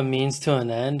more of a means to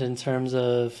an end in terms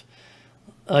of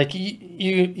you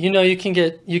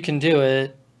can do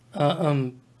it,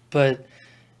 but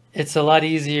it's a lot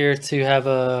easier to have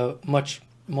a much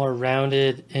more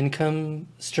rounded income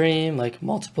stream,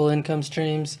 multiple income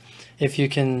streams, if you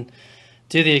can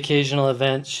do the occasional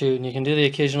event shoot, and you can do the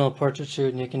occasional portrait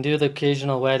shoot, and you can do the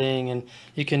occasional wedding, and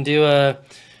you can do a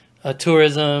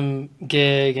tourism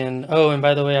gig, and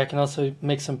by the way, I can also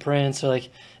make some prints. Or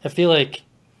I feel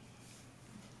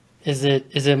is it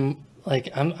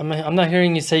I'm not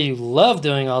hearing you say you love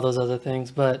doing all those other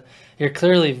things, but you're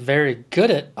clearly very good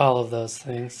at all of those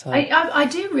things. So. I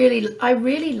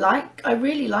really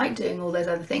like doing all those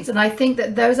other things, and I think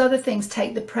that those other things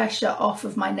take the pressure off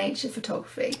of my nature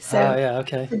photography. So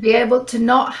okay. To be able to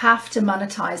not have to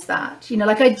monetize that,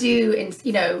 I do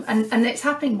and it's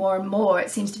happening more and more. It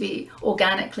seems to be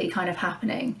organically kind of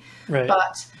happening, right?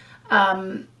 But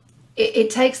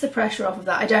it takes the pressure off of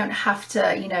that. I don't have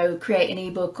to create an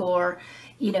ebook or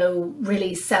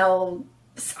really sell.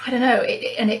 I don't know,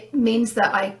 and it means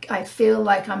that I feel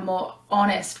like I'm more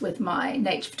honest with my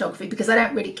nature photography, because I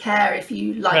don't really care if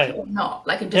you like it or not.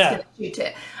 I'm just going to shoot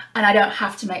it, and I don't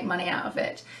have to make money out of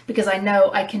it, because I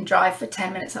know I can drive for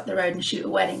 10 minutes up the road and shoot a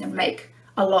wedding and make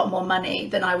a lot more money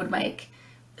than I would make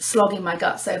slogging my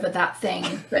guts over that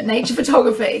thing, but nature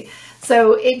photography.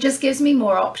 So it just gives me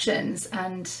more options,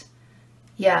 and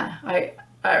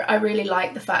I really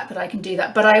like the fact that I can do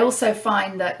that. But I also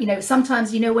find that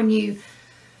sometimes when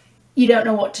you don't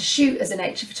know what to shoot as a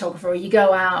nature photographer, or you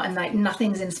go out and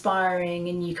nothing's inspiring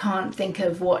and you can't think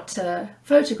of what to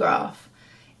photograph.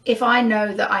 If I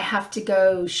know that I have to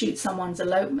go shoot someone's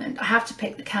elopement, I have to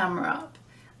pick the camera up,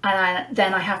 and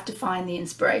then I have to find the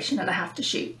inspiration, and I have to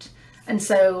shoot. And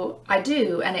so I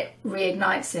do, and it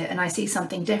reignites it, and I see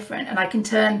something different, and I can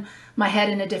turn my head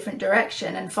in a different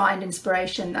direction and find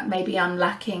inspiration that maybe I'm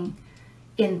lacking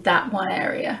in that one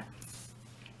area.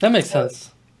 That makes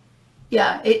sense.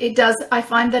 Yeah, it does. I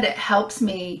find that it helps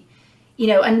me,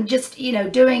 and just,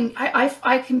 doing,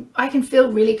 I can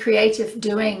feel really creative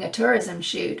doing a tourism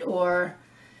shoot, or,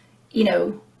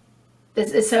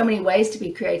 there's so many ways to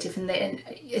be creative, and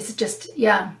it's just,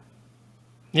 yeah.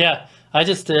 I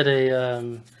just did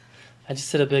a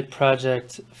big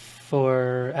project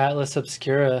for Atlas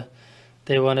Obscura.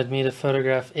 They wanted me to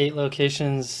photograph 8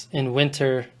 locations in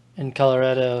winter in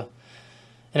Colorado,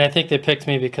 and I think they picked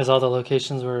me because all the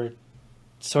locations were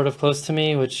sort of close to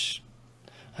me, which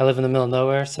I live in the middle of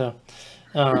nowhere. So,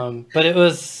 but it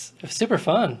was super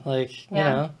fun.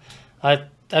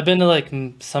 I've been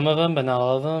to some of them, but not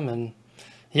all of them. And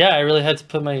I really had to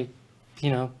put my,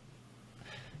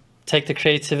 take the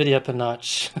creativity up a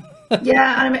notch.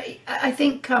 I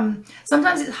think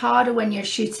sometimes it's harder when you're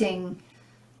shooting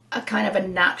a kind of a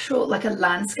natural, a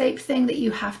landscape thing that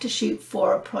you have to shoot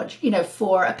for a project,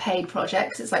 for a paid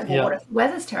project. It's what if the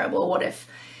weather's terrible? What if,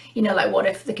 what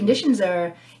if the conditions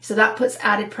are, so that puts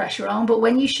added pressure on. But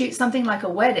when you shoot something like a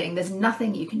wedding, there's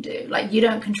nothing you can do. You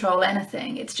don't control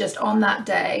anything. It's just on that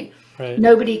day. Right.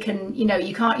 Nobody can, you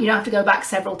don't have to go back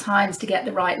several times to get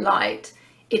the right light.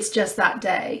 It's just that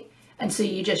day. And so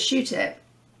you just shoot it.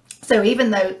 So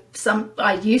even though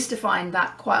I used to find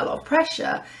that quite a lot of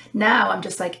pressure, now I'm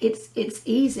just it's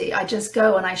easy. I just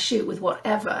go and I shoot with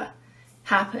whatever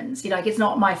happens. Like, it's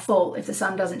not my fault if the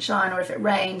sun doesn't shine, or if it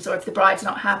rains, or if the bride's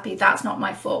not happy. That's not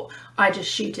my fault. I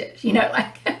just shoot it,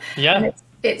 like, Yeah. And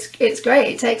it's great.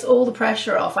 It takes all the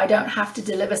pressure off. I don't have to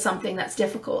deliver something that's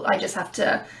difficult. I just have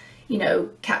to,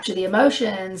 capture the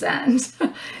emotions and,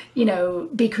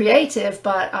 be creative,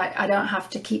 but I don't have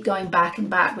to keep going back and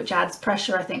back, which adds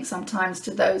pressure, I think, sometimes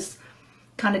to those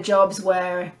kind of jobs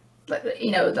where,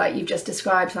 like you've just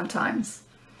described sometimes.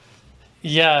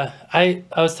 Yeah, I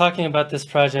was talking about this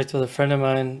project with a friend of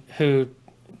mine who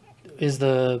is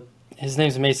his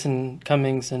name's Mason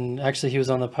Cummings, and actually he was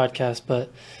on the podcast,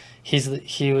 but he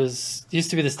used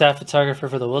to be the staff photographer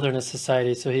for the Wilderness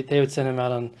Society, so he would send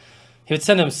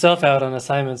himself out on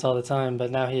assignments all the time,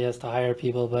 but now he has to hire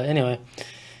people. But anyway,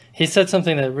 he said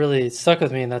something that really stuck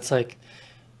with me, and that's like,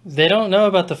 they don't know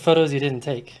about the photos you didn't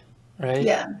take, right?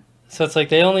 Yeah. So it's like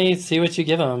they only see what you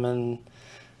give them,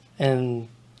 and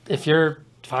if you're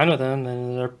fine with them,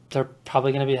 then they're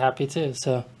probably going to be happy too.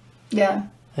 So yeah,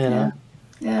 yeah,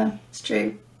 it's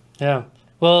true. Yeah.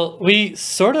 Well, we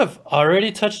sort of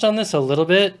already touched on this a little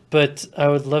bit, but I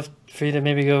would love for you to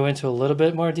maybe go into a little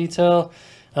bit more detail.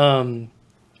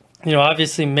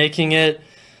 Obviously making it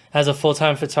as a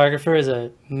full-time photographer is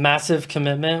a massive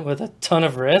commitment with a ton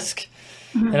of risk.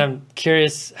 Mm-hmm. And I'm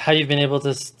curious how you've been able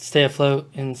to stay afloat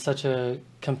in such a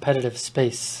competitive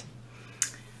space.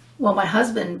 Well, my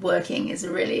husband working is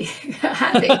really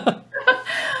handy.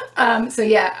 So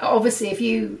yeah, obviously if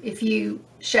you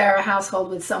share a household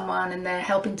with someone and they're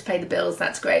helping to pay the bills,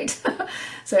 that's great.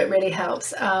 So it really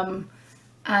helps.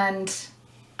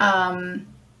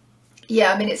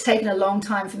 Yeah, I mean, it's taken a long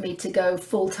time for me to go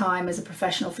full time as a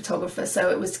professional photographer. So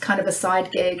it was kind of a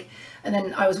side gig. And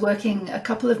then I was working a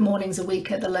couple of mornings a week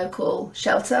at the local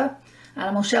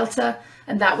animal shelter.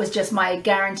 And that was just my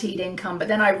guaranteed income. But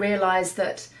then I realized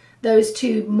that those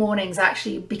 2 mornings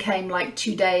actually became like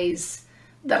 2 days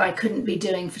that I couldn't be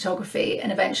doing photography.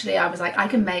 And eventually I was like, I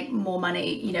can make more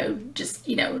money,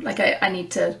 like I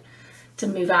need to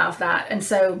move out of that. And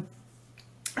so,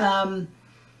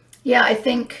 yeah, I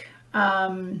think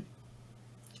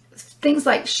things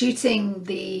like shooting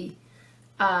the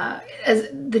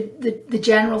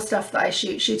general stuff that I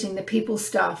shooting the people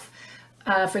stuff.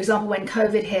 For example, when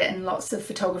COVID hit and lots of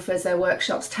photographers, their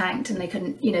workshops tanked and they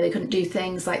couldn't do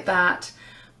things like that.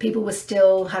 People were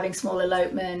still having small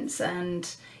elopements,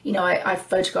 and I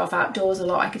photograph outdoors a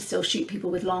lot. I could still shoot people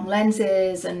with long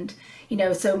lenses, and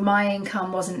so my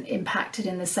income wasn't impacted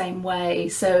in the same way.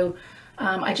 So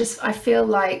I feel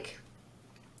like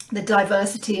the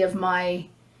diversity of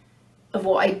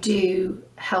what I do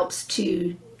helps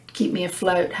to keep me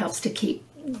afloat, helps to keep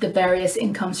the various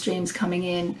income streams coming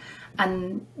in,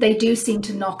 and they do seem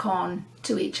to knock on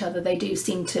to each other. They do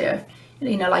seem to,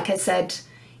 like I said,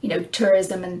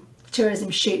 tourism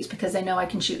shoots because they know I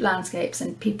can shoot landscapes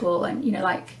and people, and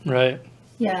right.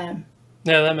 Yeah,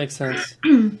 that makes sense.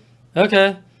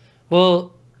 Okay,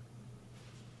 well,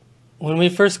 when we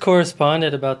first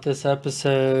corresponded about this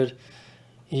episode,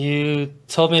 you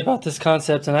told me about this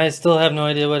concept, and I still have no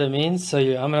idea what it means. So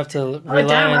I'm gonna have to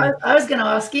rely on. I was gonna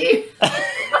ask you.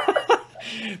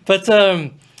 But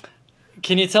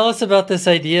can you tell us about this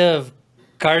idea of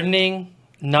gardening,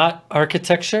 not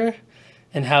architecture,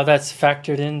 and how that's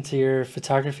factored into your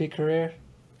photography career?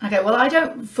 Okay, well, I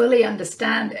don't fully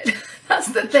understand it.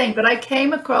 That's the thing. But I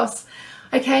came across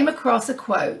a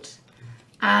quote.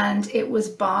 And it was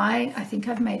by, I think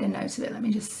I've made a note of it. Let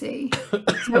me just see.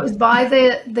 So it was by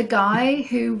the guy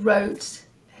who wrote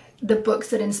the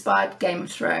books that inspired Game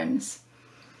of Thrones.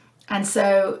 And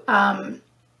so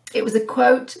it was a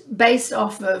quote based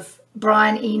off of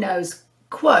Brian Eno's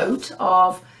quote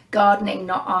of gardening,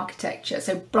 not architecture.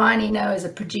 So Brian Eno is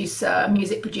a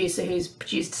music producer who's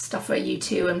produced stuff for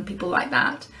U2 and people like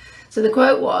that. So the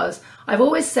quote was, I've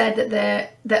always said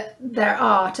that there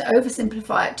are, to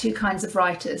oversimplify it, 2 kinds of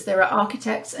writers. There are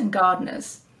architects and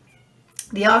gardeners.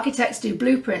 The architects do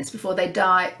blueprints before they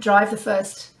drive the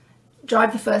first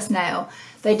nail.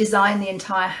 They design the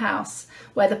entire house,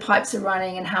 where the pipes are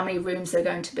running and how many rooms they're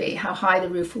going to be, how high the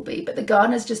roof will be. But the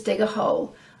gardeners just dig a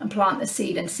hole and plant the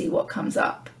seed and see what comes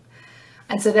up.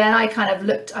 And so then I kind of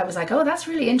looked, I was like, oh, that's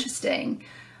really interesting.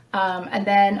 And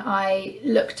then I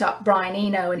looked up Brian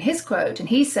Eno and his quote, and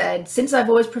he said, since I've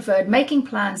always preferred making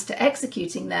plans to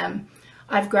executing them,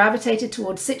 I've gravitated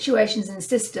towards situations and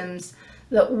systems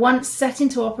that once set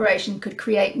into operation could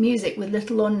create music with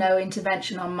little or no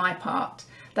intervention on my part.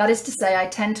 That is to say, I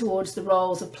tend towards the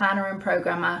roles of planner and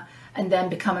programmer and then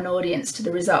become an audience to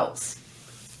the results.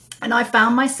 And I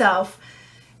found myself,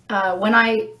 when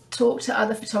I talk to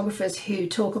other photographers who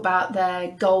talk about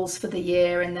their goals for the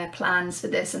year and their plans for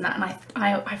this and that, and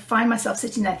I find myself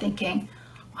sitting there thinking,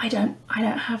 I don't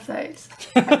have those.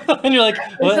 And you're like,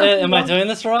 what, am I doing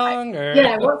this wrong? Or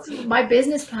yeah, what's my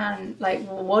business plan? Like,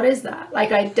 what is that?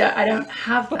 Like, I don't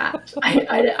have that.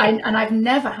 And I've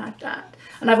never had that.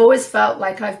 And I've always felt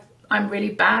like I'm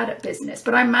really bad at business,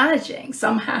 but I'm managing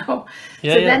somehow.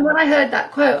 Yeah, So yeah. then when I heard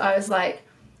that quote, I was like,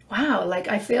 wow, like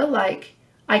I feel like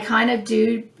I kind of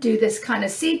do this kind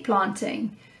of seed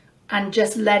planting and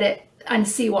just let it and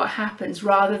see what happens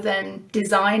rather than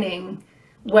designing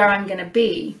where I'm going to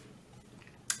be.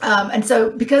 And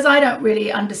so because I don't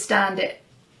really understand it,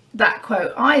 that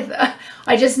quote either,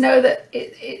 I just know that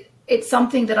it's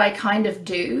something that I kind of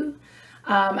do.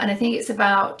 And I think it's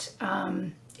about,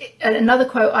 another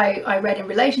quote I read in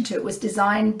relation to it was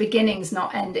design beginnings,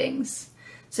 not endings.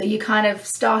 So you kind of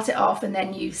start it off and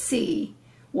then you see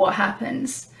what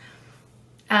happens.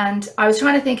 And I was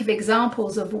trying to think of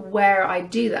examples of where I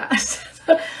do that.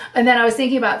 And then I was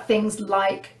thinking about things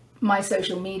like my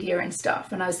social media and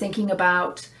stuff. And I was thinking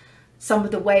about some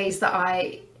of the ways that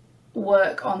I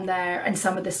work on there and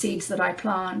some of the seeds that I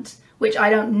plant, which I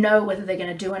don't know whether they're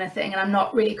going to do anything. And I'm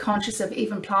not really conscious of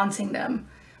even planting them,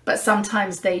 but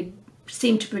sometimes they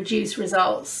seem to produce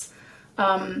results.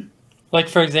 Like,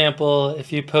 for example,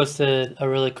 if you posted a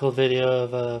really cool video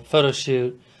of a photo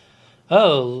shoot,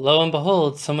 oh, lo and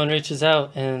behold, someone reaches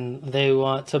out and they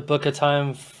want to book a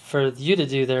time for you to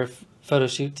do their photo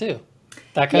shoot too.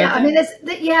 That kind of thing?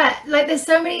 I mean, there's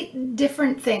so many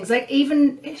different things, like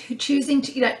even choosing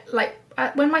to, like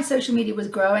when my social media was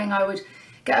growing, I would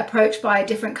get approached by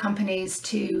different companies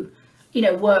to,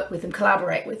 work with them,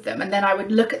 collaborate with them. And then I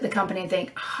would look at the company and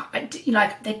think,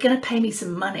 like they're going to pay me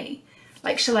some money.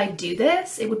 Like, shall I do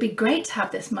this? It would be great to have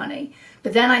this money.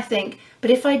 But then I think, but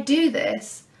if I do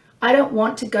this, I don't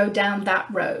want to go down that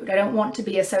road. I don't want to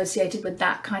be associated with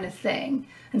that kind of thing.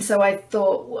 And so I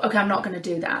thought, okay, I'm not going to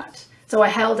do that. So I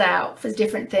held out for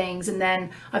different things. And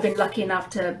then I've been lucky enough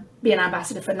to be an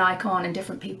ambassador for Nikon and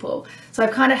different people. So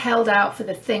I've kind of held out for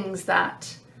the things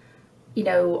that,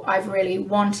 I've really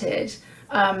wanted.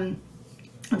 I'm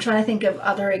trying to think of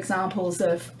other examples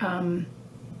of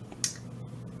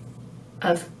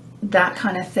that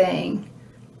kind of thing.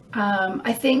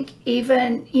 I think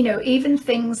even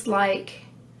things like,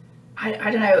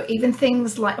 I don't know, even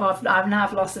things like,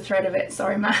 I've lost the thread of it.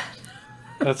 Sorry, Matt.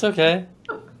 That's okay.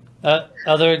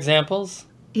 Other examples?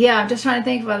 Yeah, I'm just trying to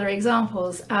think of other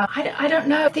examples. I don't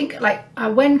know. I think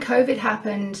when COVID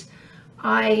happened,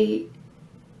 I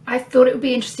thought it would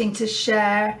be interesting to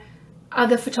share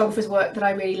other photographers' work that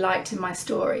I really liked in my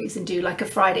stories and do like a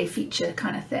Friday feature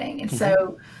kind of thing. And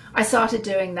so I started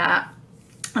doing that.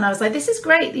 And I was like, this is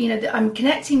great. I'm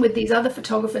connecting with these other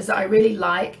photographers that I really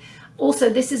like. Also,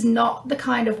 this is not the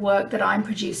kind of work that I'm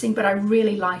producing, but I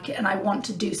really like it. And I want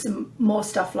to do some more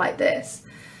stuff like this.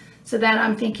 So then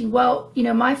I'm thinking, well,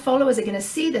 my followers are going to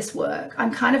see this work.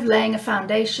 I'm kind of laying a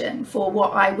foundation for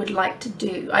what I would like to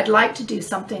do. I'd like to do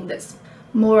something that's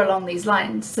more along these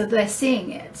lines. So they're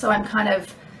seeing it. So I'm kind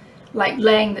of like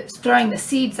throwing the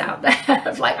seeds out there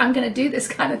of like, I'm going to do this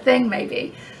kind of thing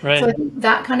maybe. Right. So I think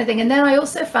that kind of thing. And then I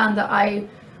also found that I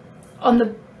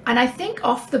think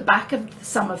off the back of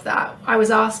some of that, I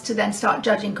was asked to then start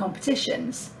judging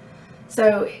competitions.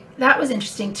 So that was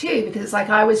interesting too, because it's like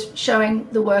I was showing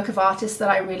the work of artists that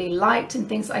I really liked and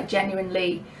things I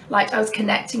genuinely liked. I was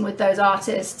connecting with those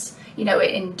artists,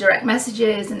 in direct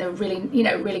messages, and they were really,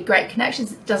 really great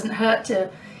connections. It doesn't hurt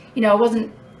to, I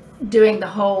wasn't doing the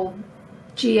whole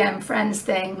GM friends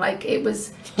thing. Like, it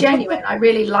was genuine. I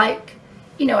really like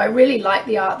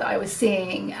the art that I was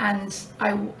seeing, and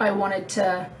I wanted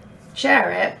to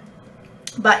share it.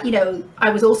 But I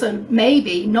was also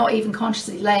maybe not even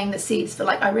consciously laying the seeds for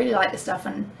like, I really like this stuff,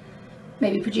 and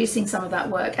maybe producing some of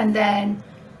that work, and then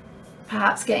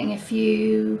perhaps getting a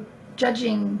few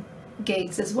judging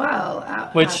gigs as well,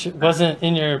 which wasn't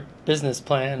in your business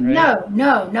plan, right?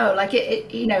 No, like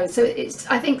so it's,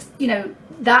 I think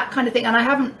that kind of thing. And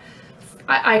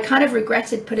I kind of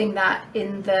regretted putting that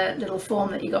in the little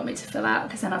form that you got me to fill out,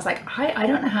 because then I was like, I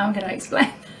don't know how I'm going to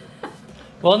explain.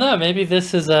 Well, no, maybe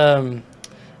this is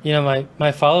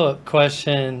my follow-up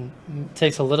question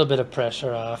takes a little bit of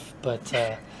pressure off, but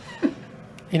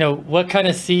what kind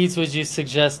of seeds would you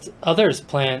suggest others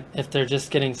plant if they're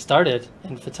just getting started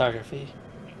in photography?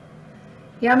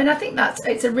 Yeah, I mean, I think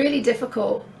it's a really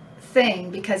difficult thing,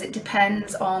 because it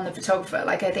depends on the photographer.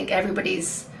 Like, I think everybody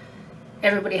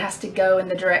has to go in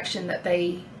the direction that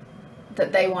they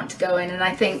want to go in. And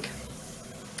I think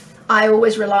I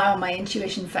always rely on my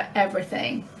intuition for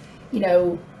everything,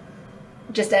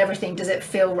 just everything. Does it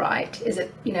feel right? Is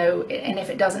it, and if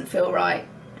it doesn't feel right,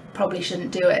 probably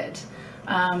shouldn't do it.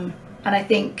 And I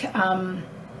think,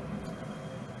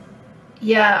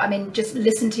 Yeah, I mean, just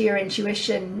listen to your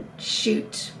intuition,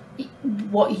 shoot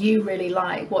what you really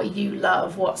like, what you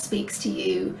love, what speaks to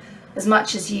you, as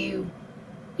much as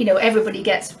everybody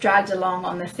gets dragged along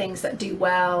on the things that do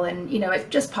well, and it's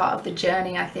just part of the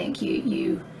journey. I think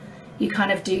you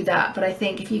kind of do that, but I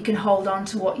think if you can hold on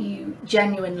to what you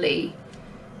genuinely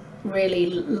really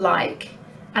like,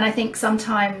 and I think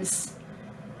sometimes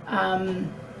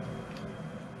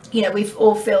we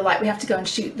all feel like we have to go and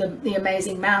shoot the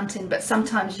amazing mountain, but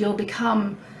sometimes you'll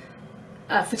become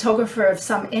a photographer of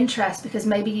some interest because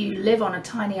maybe you live on a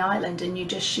tiny island and you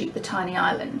just shoot the tiny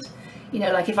island.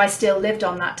 Like if I still lived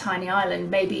on that tiny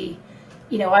island, maybe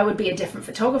I would be a different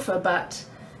photographer, but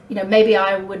maybe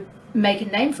I would make a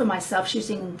name for myself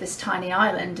shooting this tiny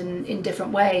island in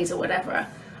different ways or whatever.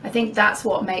 I think that's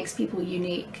what makes people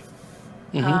unique.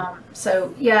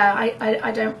 So yeah,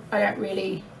 I don't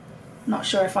really, not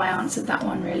sure if I answered that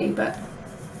one really, but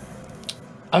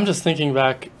I'm just thinking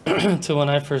back to when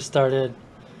I first started,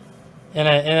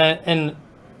 and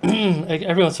like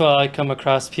every once in a while I come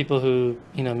across people who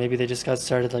maybe they just got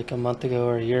started like a month ago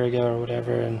or a year ago or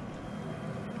whatever, and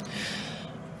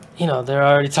they're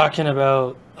already talking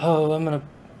about, oh, I'm gonna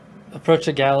approach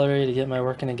a gallery to get my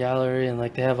work in a gallery, and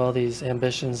like they have all these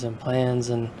ambitions and plans,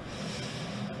 and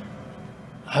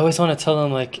I always want to tell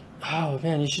them like, oh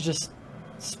man, you should just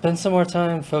spend some more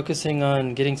time focusing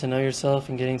on getting to know yourself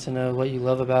and getting to know what you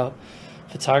love about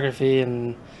photography,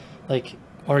 and like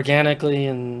organically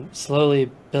and slowly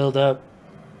build up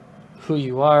who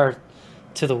you are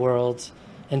to the world,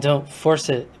 and don't force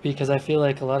it, because I feel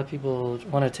like a lot of people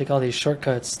want to take all these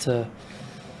shortcuts to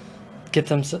get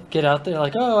out there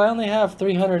like, oh, I only have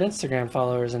 300 Instagram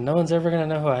followers and no one's ever going to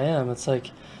know who I am. It's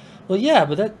like, well, yeah,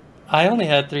 but I only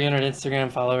had 300 Instagram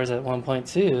followers at one point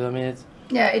too. I mean,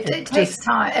 it takes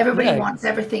time. Everybody wants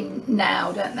everything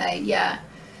now, don't they? Yeah.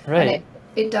 Right. And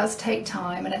it does take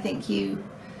time. And I think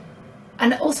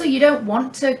and also you don't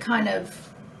want to kind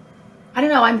of, I don't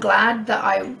know, I'm glad that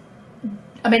I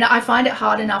find it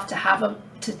hard enough to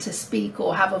to speak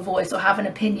or have a voice or have an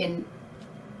opinion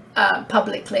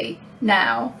publicly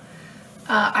now.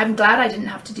 I'm glad I didn't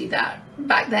have to do that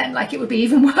back then. Like it would be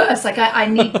even worse. Like I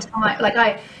need time. Like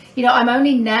I'm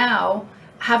only now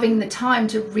having the time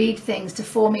to read things, to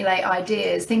formulate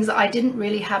ideas, things that I didn't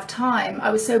really have time. I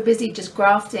was so busy just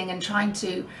grafting and trying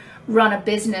to run a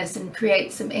business and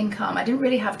create some income. I didn't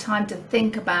really have time to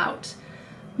think about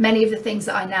many of the things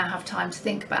that I now have time to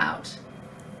think about.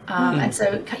 And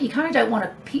so you kind of don't want to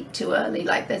peak too early.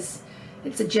 Like it's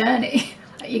a journey.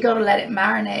 You got to let it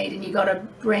marinate, and you got to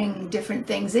bring different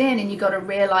things in, and you got to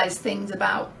realize things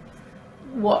about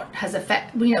what has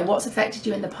what's affected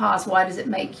you in the past. Why does it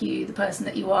make you the person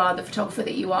that you are, the photographer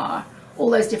that you are?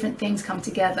 All those different things come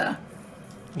together.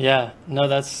 Yeah, no,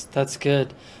 that's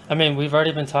good. I mean, we've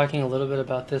already been talking a little bit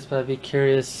about this, but I'd be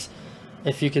curious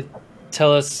if you could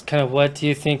tell us kind of what do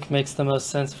you think makes the most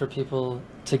sense for people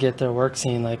to get their work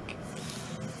seen, like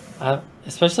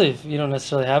especially if you don't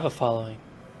necessarily have a following.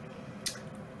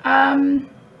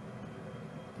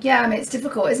 Yeah, I mean, it's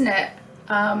difficult, isn't it?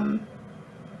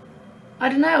 I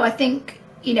don't know. I think,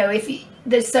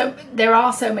 there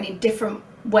are so many different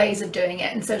ways of doing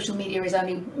it, and social media is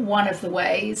only one of the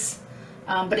ways,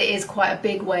 but it is quite a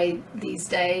big way these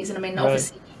days. And I mean,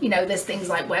 obviously, there's things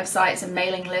like websites and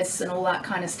mailing lists and all that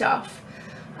kind of stuff,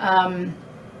 and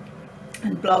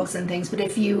blogs and things. But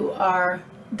if you are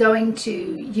going to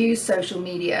use social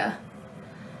media,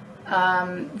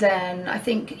 then I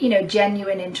think,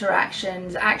 genuine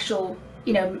interactions, actual,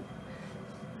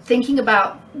 thinking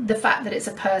about the fact that it's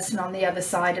a person on the other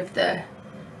side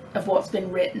of what's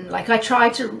been written. Like I try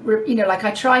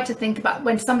to think about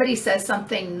when somebody says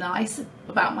something nice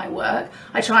about my work,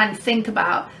 I try and think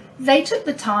about, they took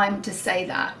the time to say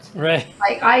that. Right.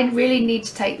 Like I really need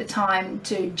to take the time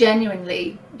to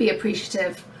genuinely be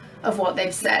appreciative of what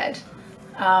they've said.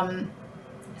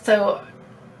 So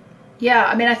yeah,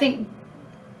 I mean, I think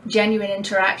genuine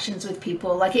interactions with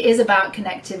people, like it is about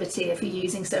connectivity. If you're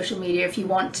using social media, if you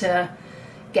want to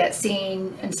get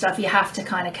seen and stuff, you have to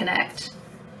kind of connect.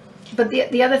 But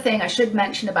the other thing I should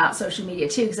mention about social media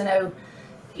too, because I know,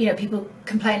 people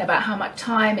complain about how much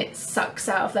time it sucks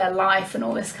out of their life and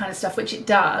all this kind of stuff, which it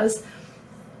does.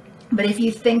 But if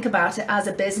you think about it as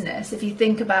a business, if you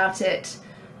think about it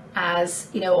as,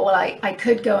 I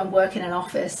could go and work in an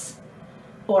office,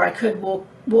 or I could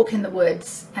walk in the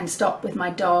woods and stop with my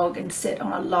dog and sit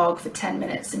on a log for 10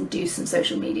 minutes and do some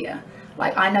social media.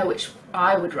 Like I know which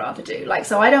I would rather do. Like,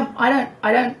 so I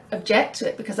don't object to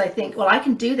it, because I think, well, I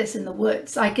can do this in the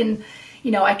woods. I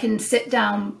can sit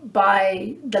down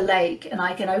by the lake and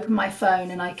I can open my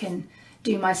phone and I can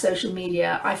do my social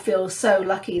media, I feel so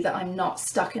lucky that I'm not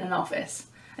stuck in an office.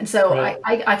 And so Right.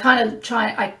 I kind of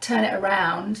I turn it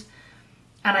around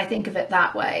and I think of it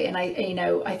that way. And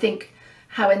I think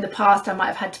how in the past I might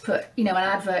have had to put, an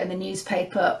advert in the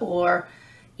newspaper, or,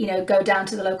 go down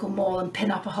to the local mall and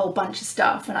pin up a whole bunch of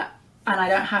stuff. And I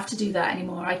don't have to do that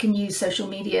anymore. I can use social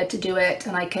media to do it,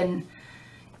 and I can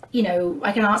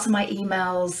answer my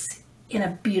emails in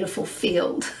a beautiful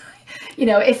field,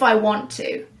 if I want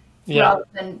to, rather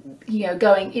than,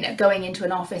 going into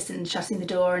an office and shutting the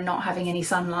door and not having any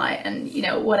sunlight and,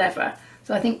 whatever.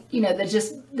 So I think,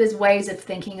 there's ways of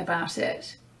thinking about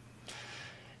it.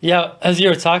 Yeah, as you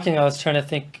were talking, I was trying to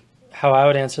think how I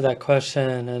would answer that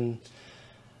question. And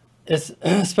it's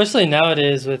especially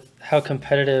nowadays with how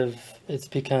competitive it's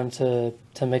become to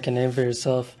make a name for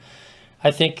yourself. I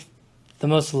think the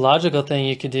most logical thing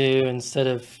you could do, instead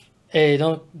of, hey,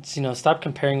 don't, stop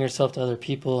comparing yourself to other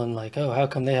people and like, oh, how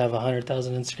come they have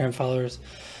 100,000 Instagram followers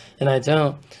and I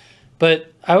don't?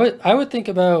 But I would think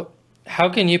about, how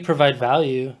can you provide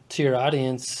value to your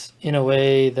audience in a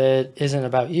way that isn't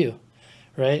about you,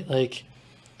 right? Like,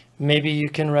 maybe you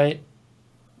can write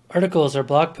articles or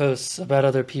blog posts about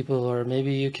other people, or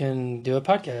maybe you can do a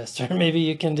podcast, or maybe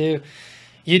you can do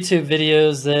YouTube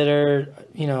videos that are,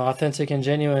 authentic and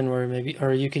genuine,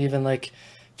 or you can even like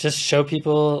just show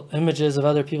people images of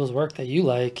other people's work that you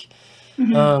like.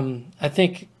 Mm-hmm. I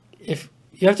think if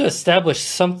you have to establish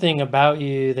something about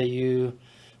you that you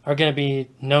are going to be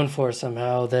known for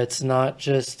somehow, that's not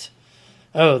just,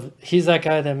 oh, he's that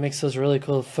guy that makes those really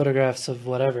cool photographs of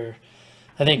whatever.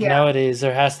 I think nowadays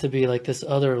there has to be like this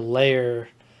other layer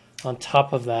on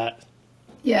top of that.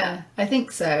 Yeah, I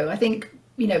think so. I think,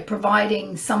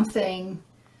 providing something,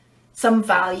 some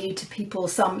value to people,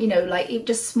 some, like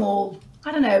just small,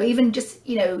 I don't know, even just,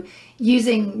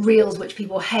 using reels, which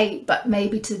people hate, but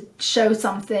maybe to show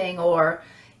something or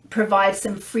provide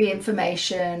some free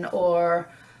information, or,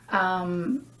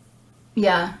 I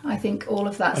think all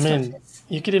of that stuff is...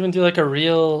 You could even do like a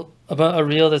reel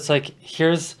that's like,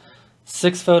 here's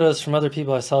 6 photos from other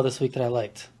people I saw this week that I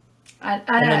liked. As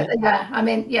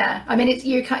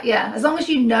long as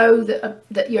you know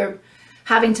that you're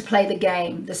having to play the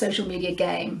game, the social media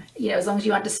game, as long as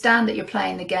you understand that you're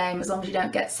playing the game, as long as you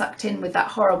don't get sucked in with that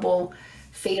horrible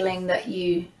feeling that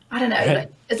I don't know, right.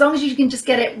 But as long as you can just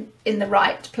get it in the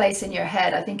right place in your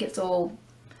head, I think it's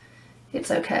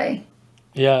okay.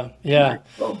 Yeah.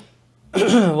 Cool.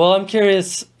 Well, I'm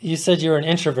curious, you said you were an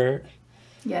introvert.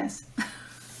 Yes.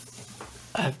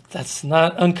 That's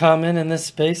not uncommon in this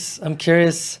space. I'm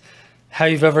curious how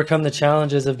you've overcome the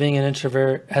challenges of being an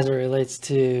introvert as it relates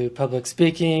to public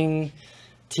speaking,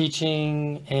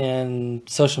 teaching, and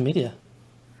social media.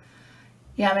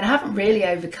 Yeah, I haven't really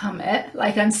overcome it.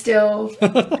 Like, I'm still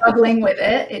struggling with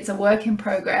it. It's a work in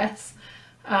progress.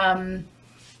 Certainly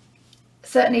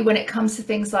when it comes to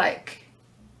things like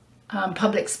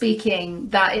public speaking,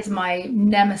 that is my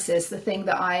nemesis, the thing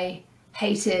that I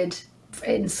hated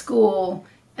in school,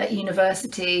 at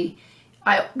university.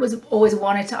 I was always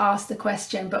wanted to ask the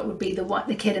question, but would be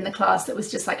the kid in the class that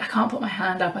was just like, I can't put my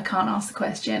hand up, I can't ask the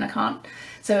question, I can't.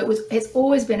 So it's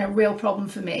always been a real problem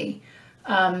for me.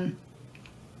 And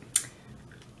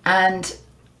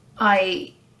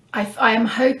I am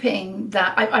hoping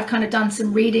that I've kind of done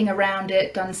some reading around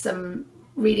it, done some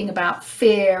reading about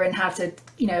fear and how to,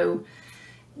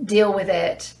 deal with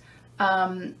it.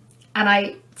 And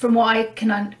from what I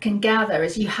can gather,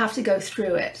 is you have to go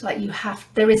through it. Like,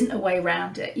 there isn't a way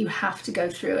around it. You have to go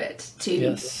through it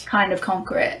to kind of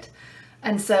conquer it.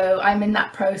 And so I'm in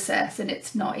that process, and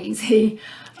it's not easy.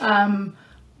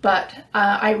 But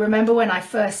I remember when I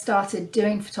first started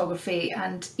doing photography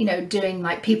and, doing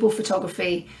like people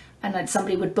photography, and then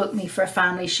somebody would book me for a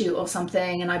family shoot or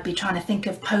something, and I'd be trying to think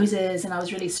of poses, and I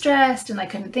was really stressed and I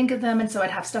couldn't think of them. And so I'd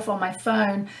have stuff on my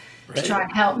phone to try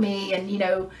and help me and,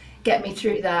 get me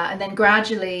through that. And then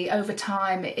gradually over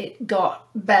time, it got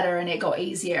better and it got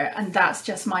easier. And that's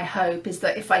just my hope, is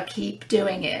that if I keep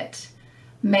doing it,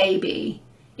 maybe,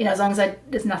 as long as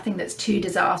there's nothing that's too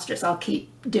disastrous, I'll keep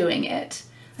doing it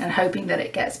and hoping that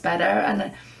it gets better.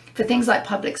 And for things like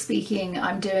public speaking,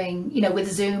 I'm doing,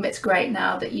 with Zoom, it's great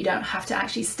now that you don't have to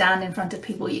actually stand in front of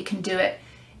people. You can do it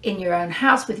in your own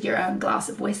house with your own glass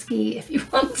of whiskey if you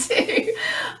want to.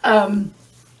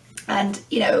 And,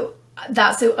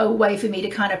 that's a way for me to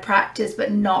kind of practice,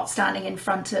 but not standing in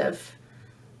front of,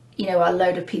 a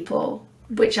load of people,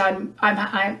 which I'm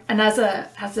and as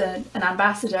an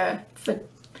ambassador for,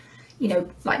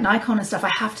 like Nikon and stuff, I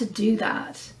have to do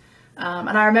that. And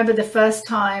I remember the first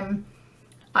time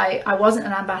I wasn't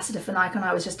an ambassador for Nikon,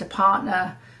 I was just a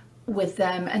partner. with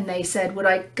them, and they said, would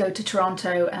I go to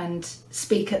Toronto and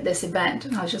speak at this event?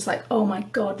 And I was just like, oh my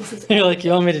God, this is... You're like,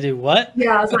 you want me to do what?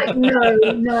 Yeah, I was like,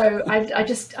 no,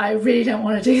 I really don't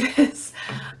want to do this.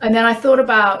 And then I thought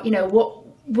about,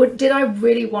 what did I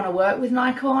really want to work with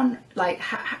Nikon? Like,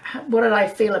 what did I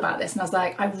feel about this? And I was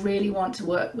like, I really want to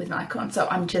work with Nikon, so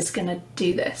I'm just going to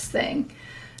do this thing.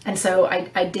 And so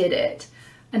I did it.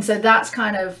 And so that's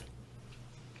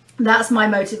my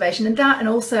motivation. And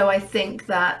also I think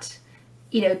that,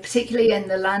 particularly in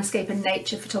the landscape and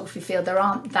nature photography field, there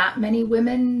aren't that many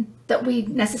women that we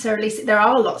necessarily see. There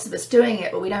are lots of us doing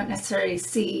it, but we don't necessarily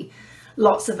see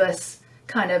lots of us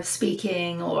kind of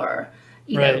speaking or,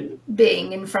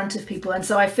 being in front of people. And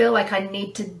so I feel like I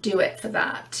need to do it for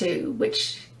that too,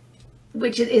 which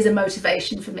is a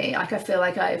motivation for me. Like, I feel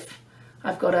like I've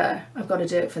got to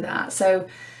do it for that. So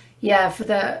yeah, for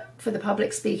the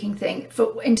public speaking thing,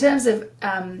 in terms of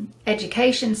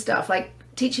education stuff, like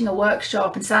teaching a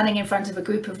workshop and standing in front of a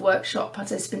group of workshop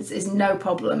participants is no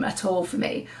problem at all for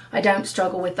me. I don't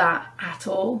struggle with that at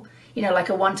all. Like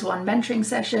a one-to-one mentoring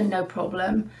session, no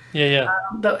problem. Yeah.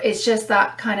 But it's just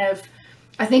that kind of,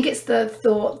 I think it's the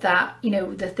thought that,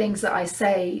 the things that I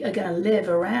say are going to live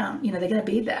around, they're going to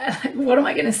be there. Like, what am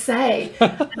I going to say?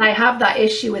 And I have that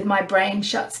issue with my brain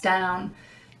shuts down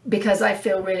because I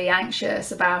feel really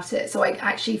anxious about it. So I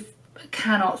actually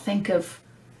cannot think of,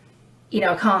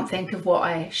 I can't think of what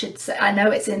I should say. I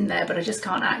know it's in there, but I just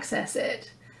can't access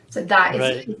it. So that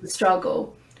is the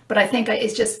struggle. But I think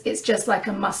it's just like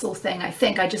a muscle thing. I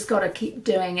think I just got to keep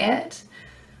doing it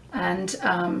and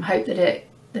hope that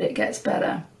it gets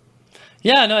better.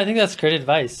 Yeah, no, I think that's great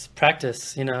advice.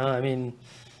 Practice, I mean,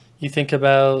 you think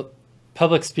about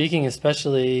public speaking,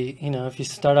 especially, if you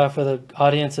start off with an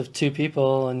audience of 2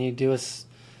 people and you do a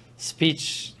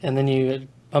speech and then you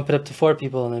bump it up to 4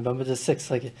 people and then bump it to 6,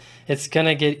 like it's going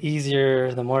to get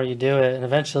easier the more you do it. And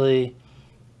eventually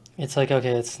it's like,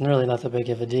 okay, it's really not that big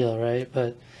of a deal, right?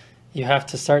 But you have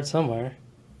to start somewhere.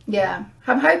 Yeah,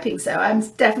 I'm hoping so. I'm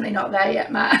definitely not there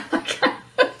yet, Matt.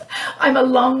 I'm a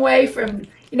long way from,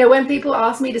 when people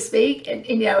ask me to speak, and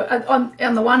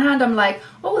on the one hand, I'm like,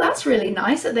 oh, that's really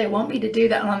nice that they want me to do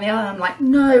that. And on the other, I'm like,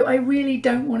 no, I really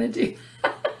don't want to do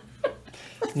that.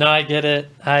 No, I get it.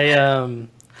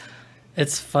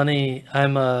 It's funny.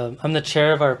 I'm the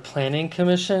chair of our planning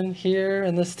commission here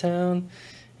in this town.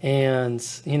 And,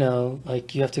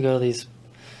 like you have to go to these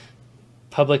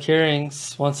public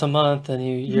hearings once a month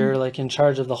and you're like in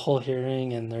charge of the whole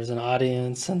hearing and there's an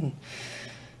audience and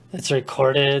it's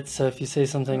recorded. So if you say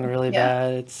something really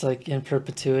bad, it's like in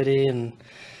perpetuity. And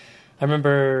I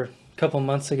remember a couple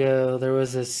months ago, there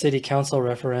was a city council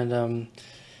referendum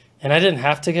and I didn't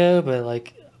have to go, but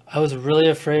like I was really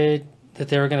afraid that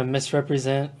they were going to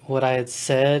misrepresent what I had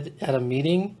said at a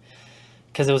meeting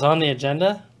because it was on the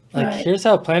agenda. Like, here's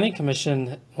how Planning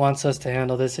Commission wants us to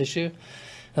handle this issue.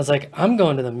 I was like, I'm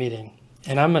going to the meeting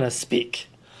and I'm going to speak.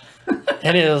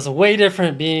 And it was way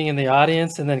different being in the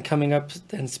audience and then coming up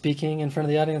and speaking in front of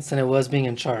the audience than it was being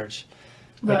in charge.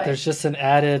 Like, there's just an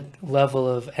added level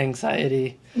of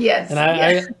anxiety. Yes. And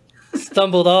I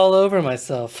stumbled all over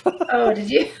myself. Oh, did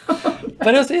you?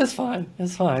 But it was fine. It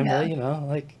was fine. Yeah. But,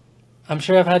 like, I'm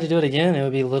sure if I had to do it again, it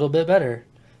would be a little bit better.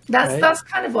 That's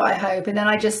kind of what I hope. And then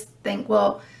I just think,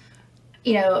 well,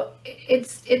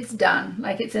 it's done.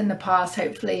 Like, it's in the past.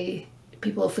 Hopefully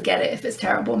people will forget it if it's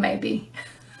terrible, maybe.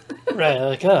 Right.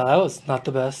 Like, oh, that was not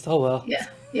the best. Oh, well.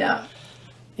 Yeah.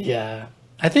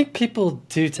 I think people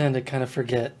do tend to kind of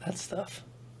forget that stuff.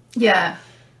 Yeah.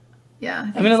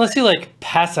 I mean, unless you like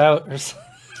pass out or something.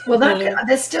 Well,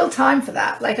 there's still time for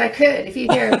that. Like, I could, if you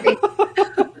hear a big...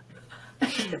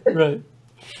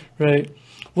 Right.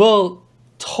 Well,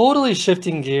 totally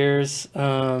shifting gears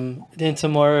into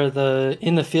more of the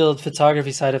in the field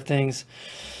photography side of things.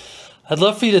 I'd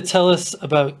love for you to tell us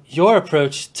about your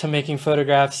approach to making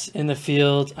photographs in the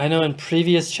field. I know in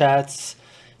previous chats,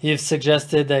 you've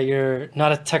suggested that you're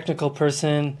not a technical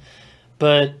person,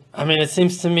 but I mean, it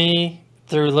seems to me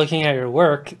through looking at your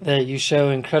work that you show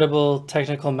incredible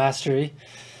technical mastery.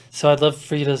 So I'd love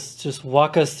for you to just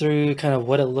walk us through kind of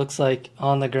what it looks like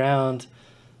on the ground.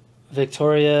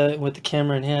 Viktoria, with the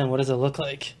camera in hand, what does it look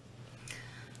like?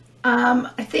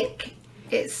 I think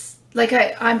it's like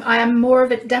I'm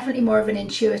definitely more of an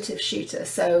intuitive shooter.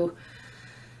 So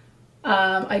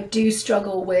I do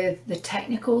struggle with the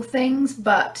technical things,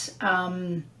 but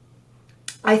I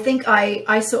think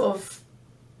I sort of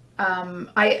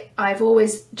I've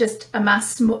always just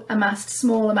amassed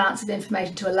small amounts of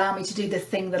information to allow me to do the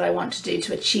thing that I want to do,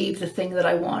 to achieve the thing that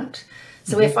I want.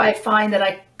 So if I find that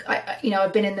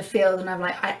I've been in the field and I'm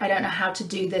like, I don't know how to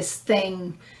do this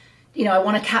thing I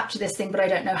want to capture this thing, but I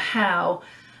don't know how.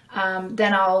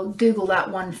 Then I'll Google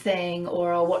that one thing,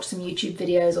 or I'll watch some YouTube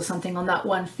videos or something on that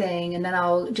one thing, and then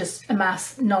I'll just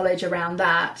amass knowledge around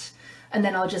that, and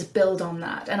then I'll just build on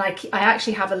that. And I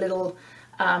actually have a little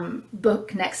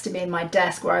book next to me in my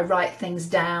desk where I write things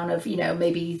down of,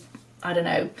 maybe, I don't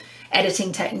know,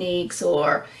 editing techniques,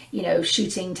 or,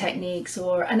 shooting techniques,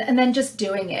 or, and then just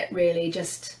doing it, really,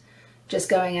 just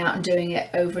going out and doing it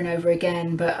over and over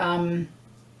again. But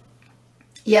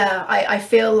yeah, I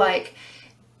feel like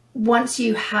once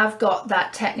you have got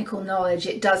that technical knowledge,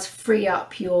 it does free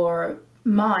up your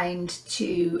mind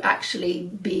to actually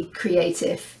be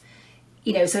creative.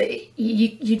 So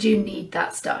you do need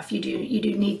that stuff. You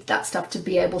do need that stuff to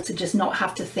be able to just not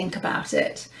have to think about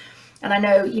it. And I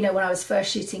know, when I was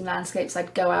first shooting landscapes,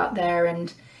 I'd go out there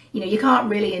and, you can't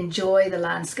really enjoy the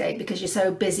landscape because you're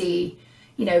so busy,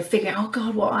 figuring, oh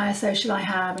God, what ISO should I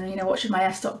have? And, what should my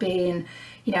f-stop be? And,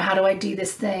 how do I do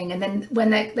this thing? And then when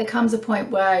there comes a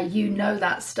point where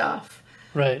that stuff,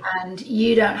 right, and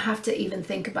you don't have to even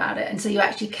think about it. And so you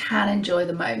actually can enjoy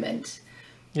the moment.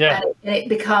 Yeah. And it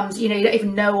becomes, you don't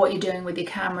even know what you're doing with your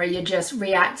camera. You're just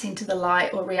reacting to the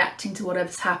light or reacting to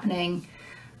whatever's happening.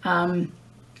 And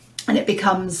it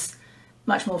becomes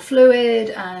much more fluid,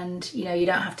 and, you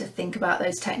don't have to think about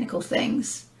those technical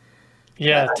things.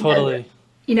 Yeah, totally.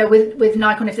 With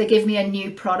Nikon, if they give me a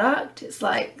new product, it's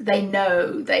like they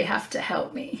know they have to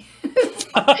help me.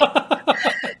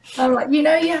 I'm like,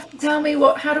 you have to tell me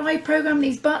how do I program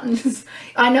these buttons?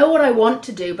 I know what I want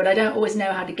to do, but I don't always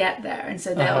know how to get there. And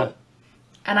so they'll,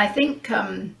 and I think,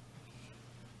 that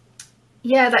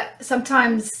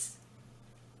sometimes,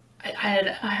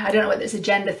 I don't know whether it's a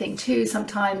gender thing too.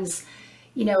 Sometimes,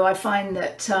 I find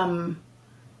that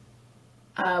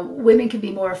women can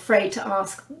be more afraid to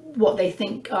ask what they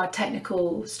think are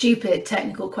stupid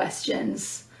technical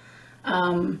questions,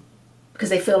 because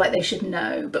they feel like they should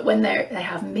know. But when they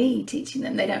have me teaching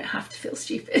them, they don't have to feel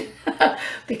stupid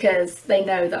because they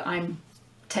know that I'm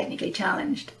technically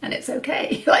challenged, and it's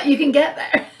okay. Like, you can get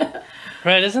there.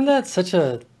 Right. Isn't that such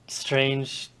a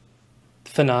strange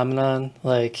phenomenon?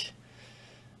 Like,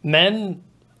 men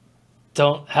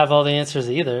don't have all the answers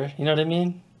either. You know what I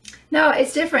mean? No,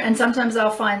 it's different. And sometimes I'll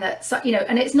find that,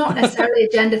 and it's not necessarily a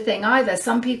gender thing either.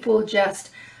 Some people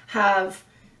just have,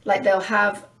 like, they'll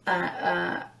have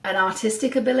an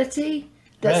artistic ability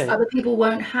that other people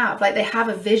won't have. Like, they have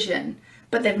a vision,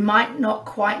 but they might not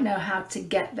quite know how to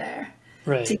get there,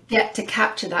 to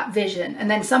capture that vision.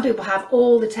 And then some people have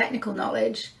all the technical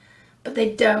knowledge, but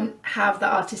they don't have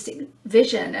the artistic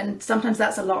vision. And sometimes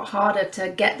that's a lot harder to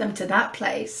get them to that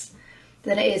place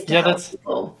than it is to help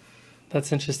people.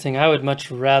 That's interesting. I would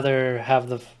much rather have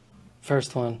the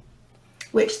first one.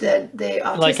 Which the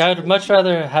artistic... Like, I would much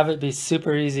rather have it be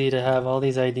super easy to have all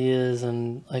these ideas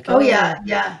and like... yeah.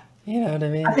 You know what I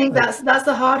mean? I think that's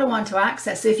the harder one to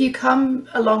access. So if you come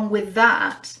along with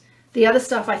that, the other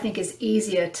stuff I think is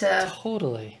easier to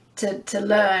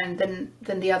learn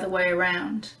than the other way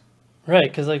around. Right,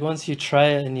 because like once you try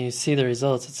it and you see the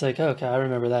results, it's like, okay, I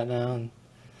remember that now. And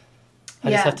I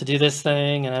just have to do this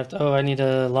thing, and I need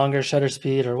a longer shutter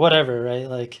speed or whatever, right?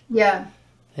 Like, yeah.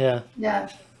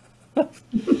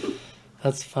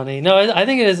 That's funny. No, I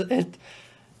think it is.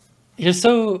 You're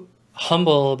so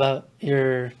humble about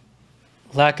your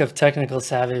lack of technical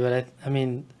savvy, but I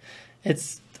mean,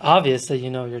 it's obvious that you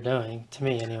know what you're doing, to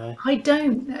me anyway. I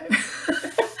don't know.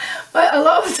 But a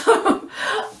lot of the time,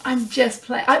 I'm just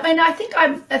playing. I mean, I think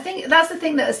that's the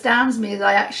thing that astounds me, is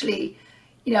I actually...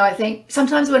 I think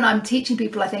sometimes when I'm teaching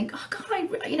people, I think, oh God,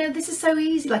 this is so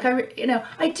easy. Like,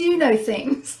 I do know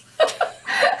things,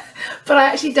 but I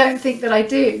actually don't think that I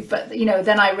do. But,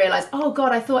 then I realize, oh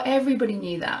God, I thought everybody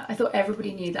knew that. I thought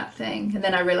everybody knew that thing. And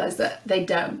then I realize that they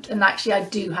don't. And actually I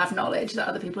do have knowledge that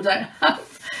other people don't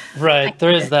have. Right.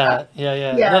 There is that.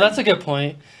 Yeah. No, that's a good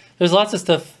point. There's lots of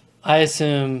stuff I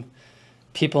assume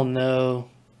people know.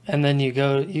 And then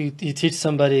you teach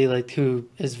somebody like who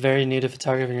is very new to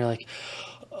photography, and you're like,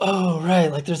 oh,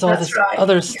 right. Like, there's all this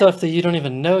other stuff that you don't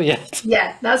even know yet.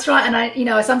 Yeah, that's right. And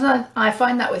sometimes I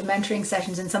find that with mentoring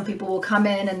sessions, and some people will come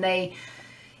in and they,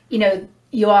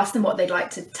 you ask them what they'd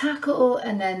like to tackle,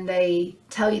 and then they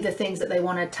tell you the things that they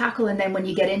want to tackle. And then when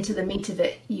you get into the meat of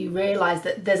it, you realize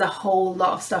that there's a whole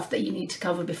lot of stuff that you need to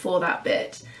cover before that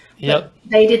bit. Yep.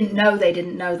 But they didn't know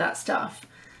that stuff.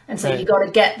 And so you've got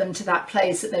to get them to that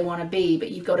place that they want to be, but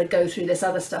you've got to go through this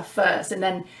other stuff first. And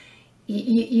then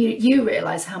you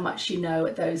realize how much you know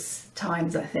at those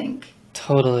times, I think.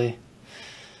 Totally.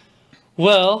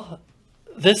 Well,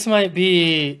 this might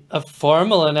be a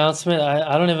formal announcement.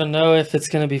 I don't even know if it's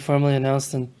going to be formally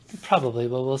announced, and probably,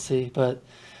 but we'll see. But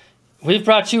we've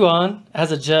brought you on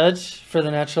as a judge for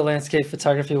the Natural Landscape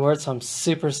Photography Award, so I'm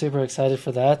super, super excited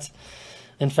for that.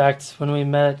 In fact, when we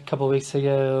met a couple weeks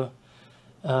ago,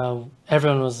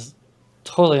 everyone was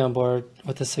totally on board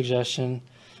with the suggestion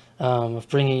of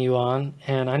bringing you on.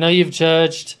 And I know you've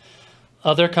judged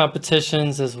other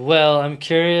competitions as well. I'm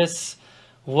curious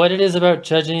what it is about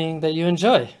judging that you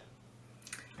enjoy.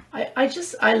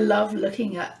 I love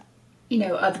looking at,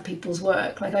 other people's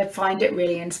work. Like, I find it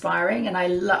really inspiring, and I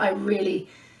really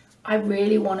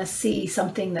want to see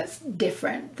something that's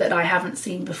different that I haven't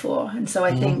seen before. And so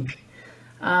I think,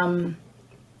 I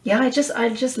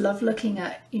just love looking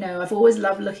at, I've always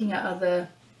loved looking at other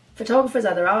photographers,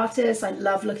 other artists. I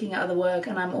love looking at other work,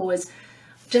 and I'm always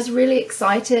just really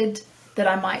excited that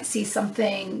I might see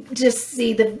something, just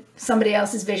see somebody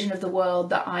else's vision of the world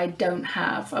that I don't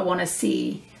have. I want to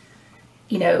see,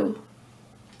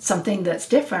 something that's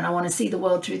different. I want to see the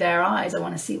world through their eyes. I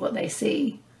want to see what they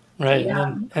see. Right.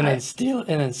 Yeah, and then steal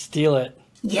it.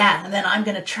 Yeah. And then I'm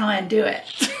going to try and do it.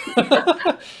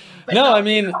 No, I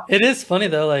mean, it is funny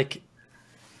though, like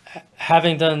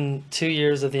having done 2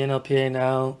 years of the NLPA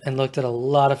now and looked at a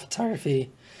lot of photography,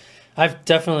 I've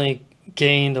definitely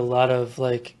gained a lot of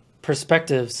like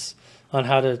perspectives on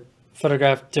how to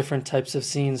photograph different types of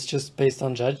scenes just based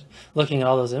on looking at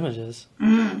all those images.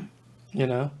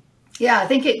 Yeah, I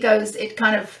think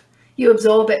you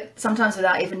absorb it sometimes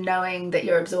without even knowing that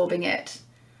you're absorbing it.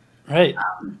 Right.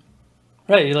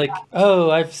 Right. You're like,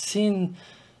 oh, I've seen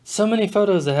so many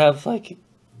photos that have like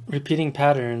repeating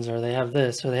patterns, or they have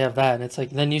this or they have that. And it's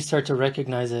like, then you start to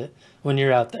recognize it when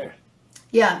you're out there.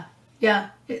 Yeah. Yeah.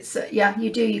 It's, you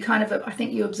do. You kind of, I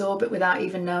think you absorb it without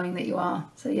even knowing that you are.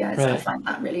 So yeah, I find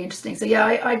that really interesting. So yeah,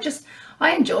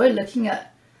 I enjoy looking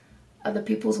at other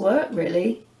people's work,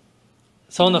 really.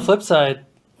 So on the flip side,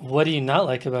 what do you not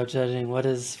like about judging? What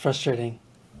is frustrating?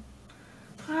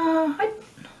 I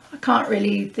can't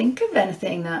really think of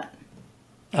anything that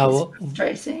is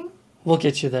frustrating. We'll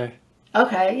get you there.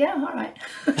 Okay, yeah, all right.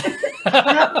 I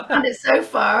haven't found it so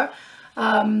far.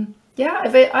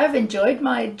 I've enjoyed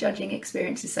my judging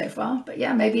experiences so far, but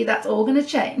yeah, maybe that's all going to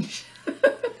change.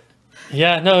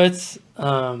 Yeah, no, it's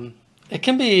it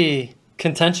can be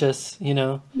contentious,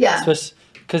 Yeah. Especially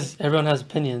because everyone has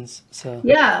opinions. So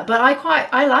yeah, but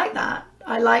I like that.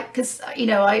 I like, because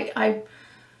I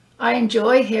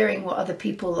enjoy hearing what other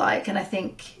people like, and I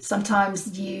think sometimes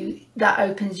that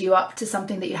opens you up to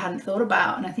something that you hadn't thought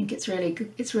about, and I think it's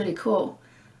really cool.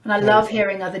 And I love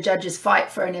hearing other judges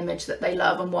fight for an image that they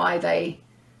love and why they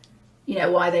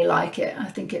like it. I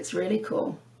think it's really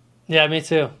cool. Yeah, me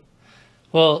too.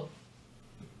 Well,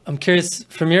 I'm curious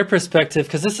from your perspective,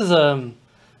 because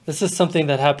this is something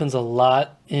that happens a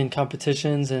lot in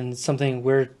competitions and something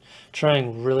we're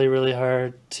trying really, really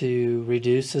hard to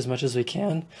reduce as much as we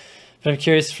can. But I'm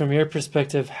curious from your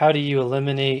perspective, how do you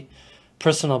eliminate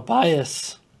personal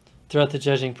bias throughout the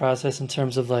judging process in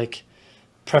terms of like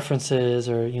preferences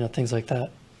or, things like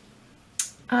that?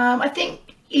 I think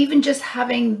even just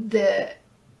having the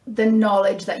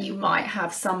knowledge that you might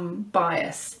have some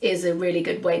bias is a really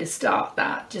good way to start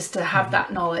that, just to have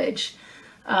that knowledge.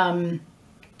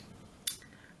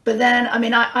 But then, I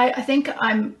mean, I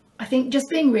think just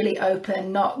being really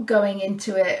open, not going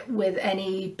into it with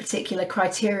any particular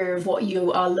criteria of what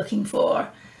you are looking for,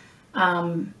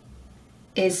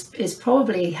 is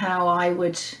probably how I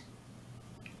would,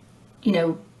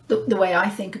 the way I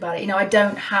think about it. I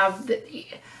don't have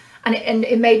and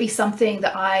it may be something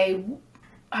that I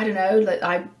don't know, that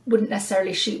I wouldn't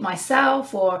necessarily shoot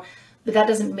myself, but that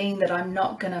doesn't mean that I'm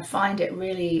not going to find it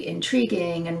really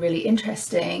intriguing and really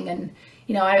interesting. And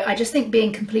I just think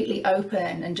being completely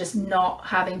open and just not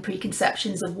having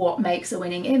preconceptions of what makes a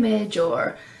winning image,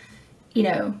 or,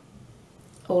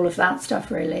 all of that stuff,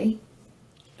 really.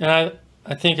 And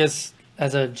I think as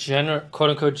a quote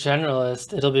unquote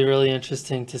generalist, it'll be really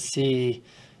interesting to see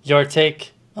your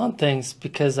take on things,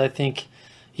 because I think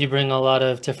you bring a lot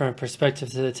of different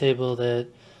perspectives to the table that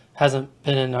hasn't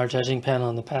been in our judging panel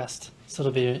in the past. So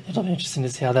it'll be interesting to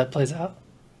see how that plays out.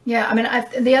 Yeah, I mean,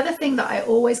 the other thing that I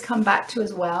always come back to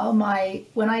as well,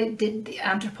 when I did the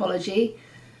anthropology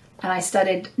and I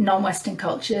studied non-Western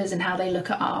cultures and how they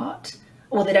look at art,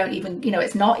 or they don't even,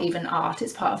 it's not even art,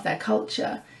 it's part of their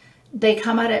culture. They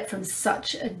come at it from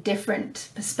such a different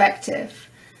perspective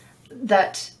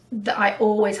that I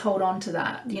always hold on to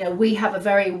that. We have a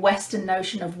very Western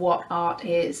notion of what art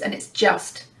is, and it's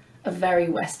just a very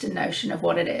Western notion of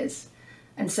what it is.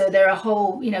 And so there are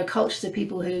whole, cultures of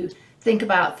people who think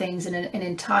about things in an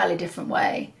entirely different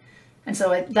way. And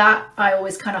so I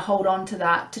always kind of hold on to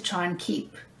that to try and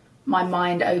keep my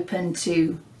mind open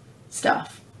to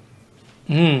stuff.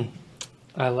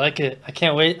 I like it. I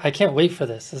can't wait. I can't wait for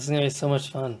this. This is gonna be so much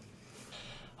fun.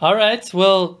 All right.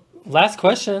 Well, last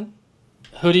question.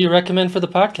 Who do you recommend for the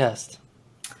podcast?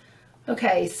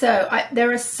 Okay, so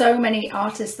there are so many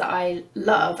artists that I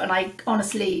love, and I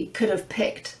honestly could have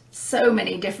picked so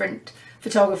many different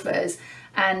photographers.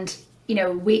 And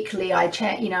weekly I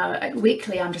check.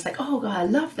 Weekly I'm just like, oh God, I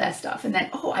love their stuff, and then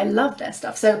oh, I love their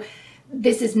stuff. So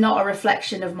this is not a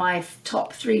reflection of my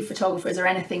top 3 photographers or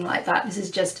anything like that. This is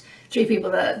just 3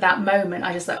 people that at that moment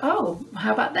I just thought, oh,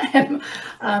 how about them?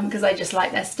 Because I just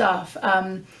like their stuff.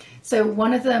 So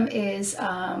one of them is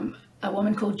a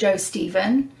woman called Jo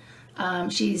Stephen.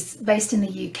 She's based in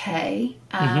the UK,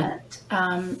 and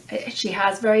she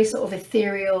has very sort of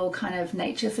ethereal kind of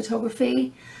nature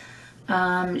photography.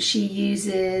 She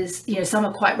uses, some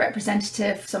are quite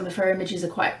representative, some of her images are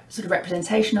quite sort of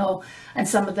representational, and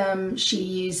some of them she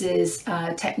uses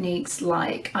techniques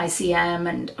like ICM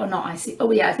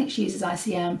I think she uses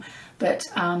ICM, but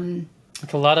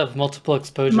It's a lot of multiple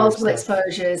exposures. multiple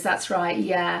exposures, that's right,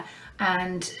 yeah.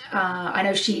 And I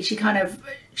know she kind of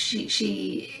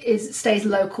stays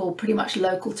local, pretty much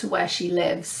local to where she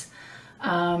lives.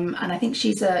 And I think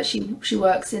she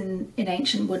works in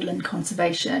ancient woodland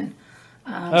conservation.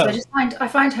 So I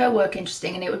find her work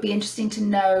interesting, and it would be interesting to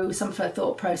know some of her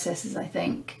thought processes, I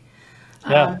think.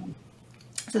 Yeah.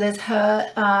 So there's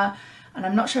her, and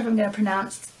I'm not sure if I'm going to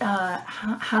pronounce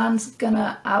Hans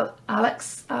Gunnar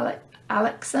Alexson.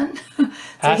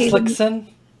 Aslickson?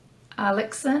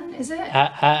 Alexson, is it?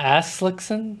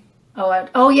 Aslickson?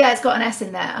 Oh yeah, it's got an S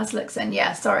in there. Aslickson.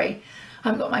 Yeah, sorry, I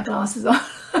haven't got my glasses on.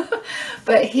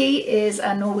 But he is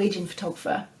a Norwegian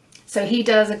photographer. So he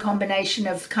does a combination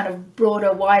of kind of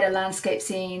broader, wider landscape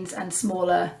scenes and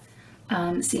smaller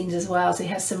scenes as well. So he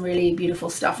has some really beautiful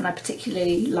stuff, and I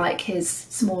particularly like his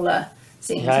smaller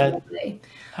scenes. Yeah,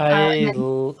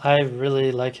 I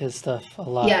really like his stuff a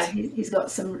lot. Yeah, he's got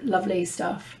some lovely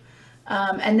stuff.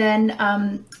 And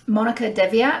then Monica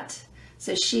Deviat.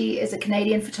 So she is a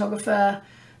Canadian photographer.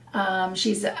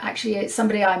 She's actually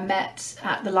somebody I met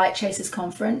at the Light Chasers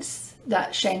conference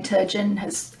that Shane Turgeon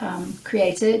has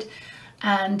created,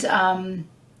 and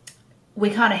we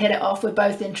kind of hit it off. We're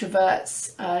both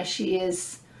introverts.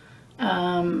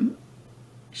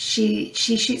 She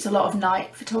shoots a lot of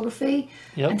night photography,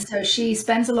 and so she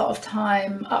spends a lot of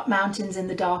time up mountains in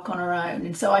the dark on her own.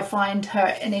 And so I find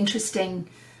her an interesting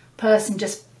person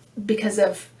just because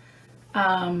of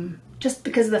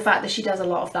the fact that she does a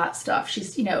lot of that stuff.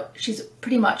 She's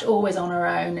pretty much always on her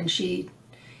own, and she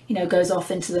goes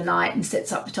off into the night and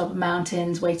sits up the top of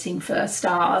mountains waiting for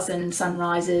stars and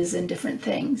sunrises and different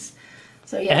things.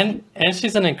 So yeah. And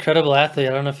she's an incredible athlete.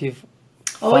 I don't know if you've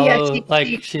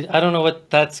I don't know what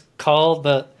that's called,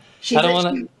 but I don't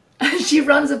want to. She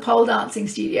runs a pole dancing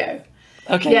studio.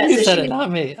 Okay, yeah, you said it,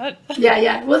 not me.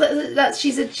 Yeah. Well,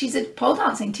 she's a pole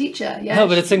dancing teacher. Yeah. No,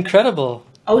 but it's incredible.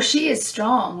 Oh, she is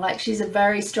strong. Like, she's a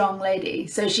very strong lady.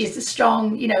 So she's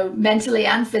strong, mentally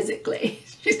and physically.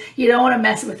 You don't want to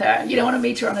mess with her. You don't want to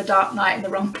meet her on a dark night in the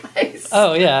wrong place.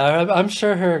 Oh yeah, I'm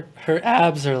sure her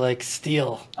abs are like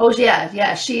steel. Oh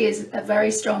yeah. She is a very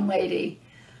strong lady.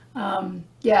 And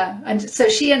so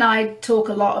she and I talk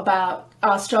a lot about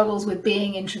our struggles with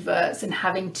being introverts and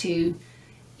having to,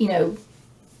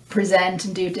 present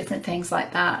and do different things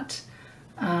like that.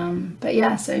 But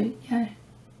yeah, so yeah.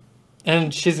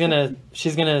 And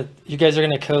you guys are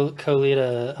gonna co-lead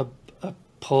a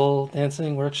pole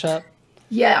dancing workshop.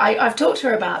 Yeah, I've talked to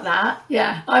her about that.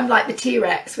 Yeah, I'm like the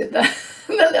T-Rex with the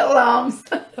little arms.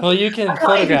 Well, you can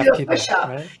photograph people,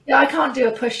 right? Yeah, I can't do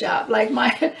a push-up. Like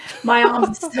my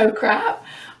arms are so crap.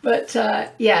 But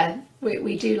yeah,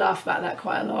 we do laugh about that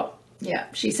quite a lot. Yeah,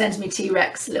 she sends me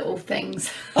T-Rex little things.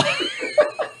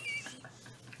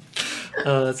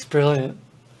 Oh, that's brilliant.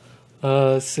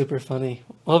 Super funny.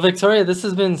 Well, Victoria, this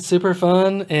has been super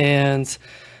fun, and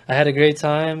I had a great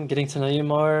time getting to know you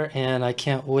more, and I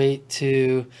can't wait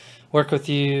to work with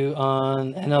you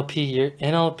on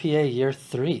NLPA year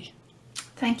 3.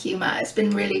 Thank you, Matt. It's been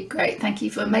really great. Thank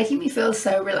you for making me feel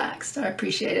so relaxed. I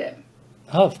appreciate it.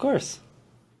 Oh, of course.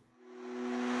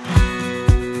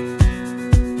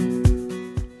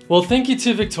 Well, thank you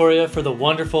to Victoria for the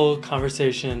wonderful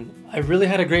conversation. I really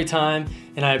had a great time,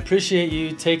 and I appreciate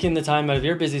you taking the time out of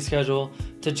your busy schedule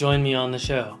to join me on the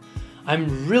show.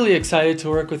 I'm really excited to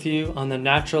work with you on the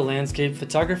Natural Landscape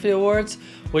Photography Awards,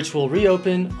 which will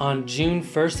reopen on June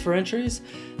 1st for entries.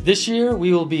 This year,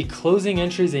 we will be closing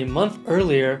entries a month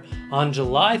earlier on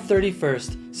July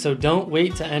 31st, so don't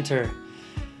wait to enter.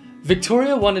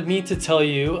 Victoria wanted me to tell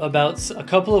you about a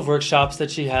couple of workshops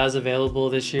that she has available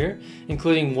this year,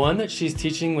 including one that she's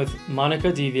teaching with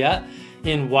Monica Deviat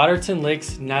in Waterton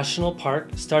Lakes National Park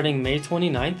starting May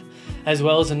 29th, as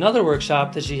well as another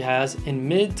workshop that she has in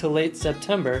mid to late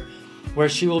September, where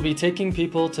she will be taking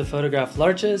people to photograph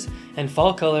larches and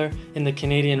fall color in the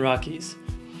Canadian Rockies.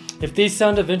 If these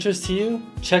sound of interest to you,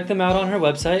 check them out on her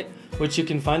website, which you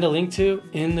can find a link to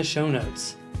in the show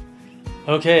notes.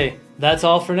 Okay, that's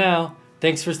all for now.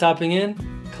 Thanks for stopping in,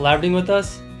 collaborating with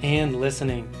us, and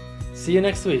listening. See you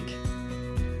next week.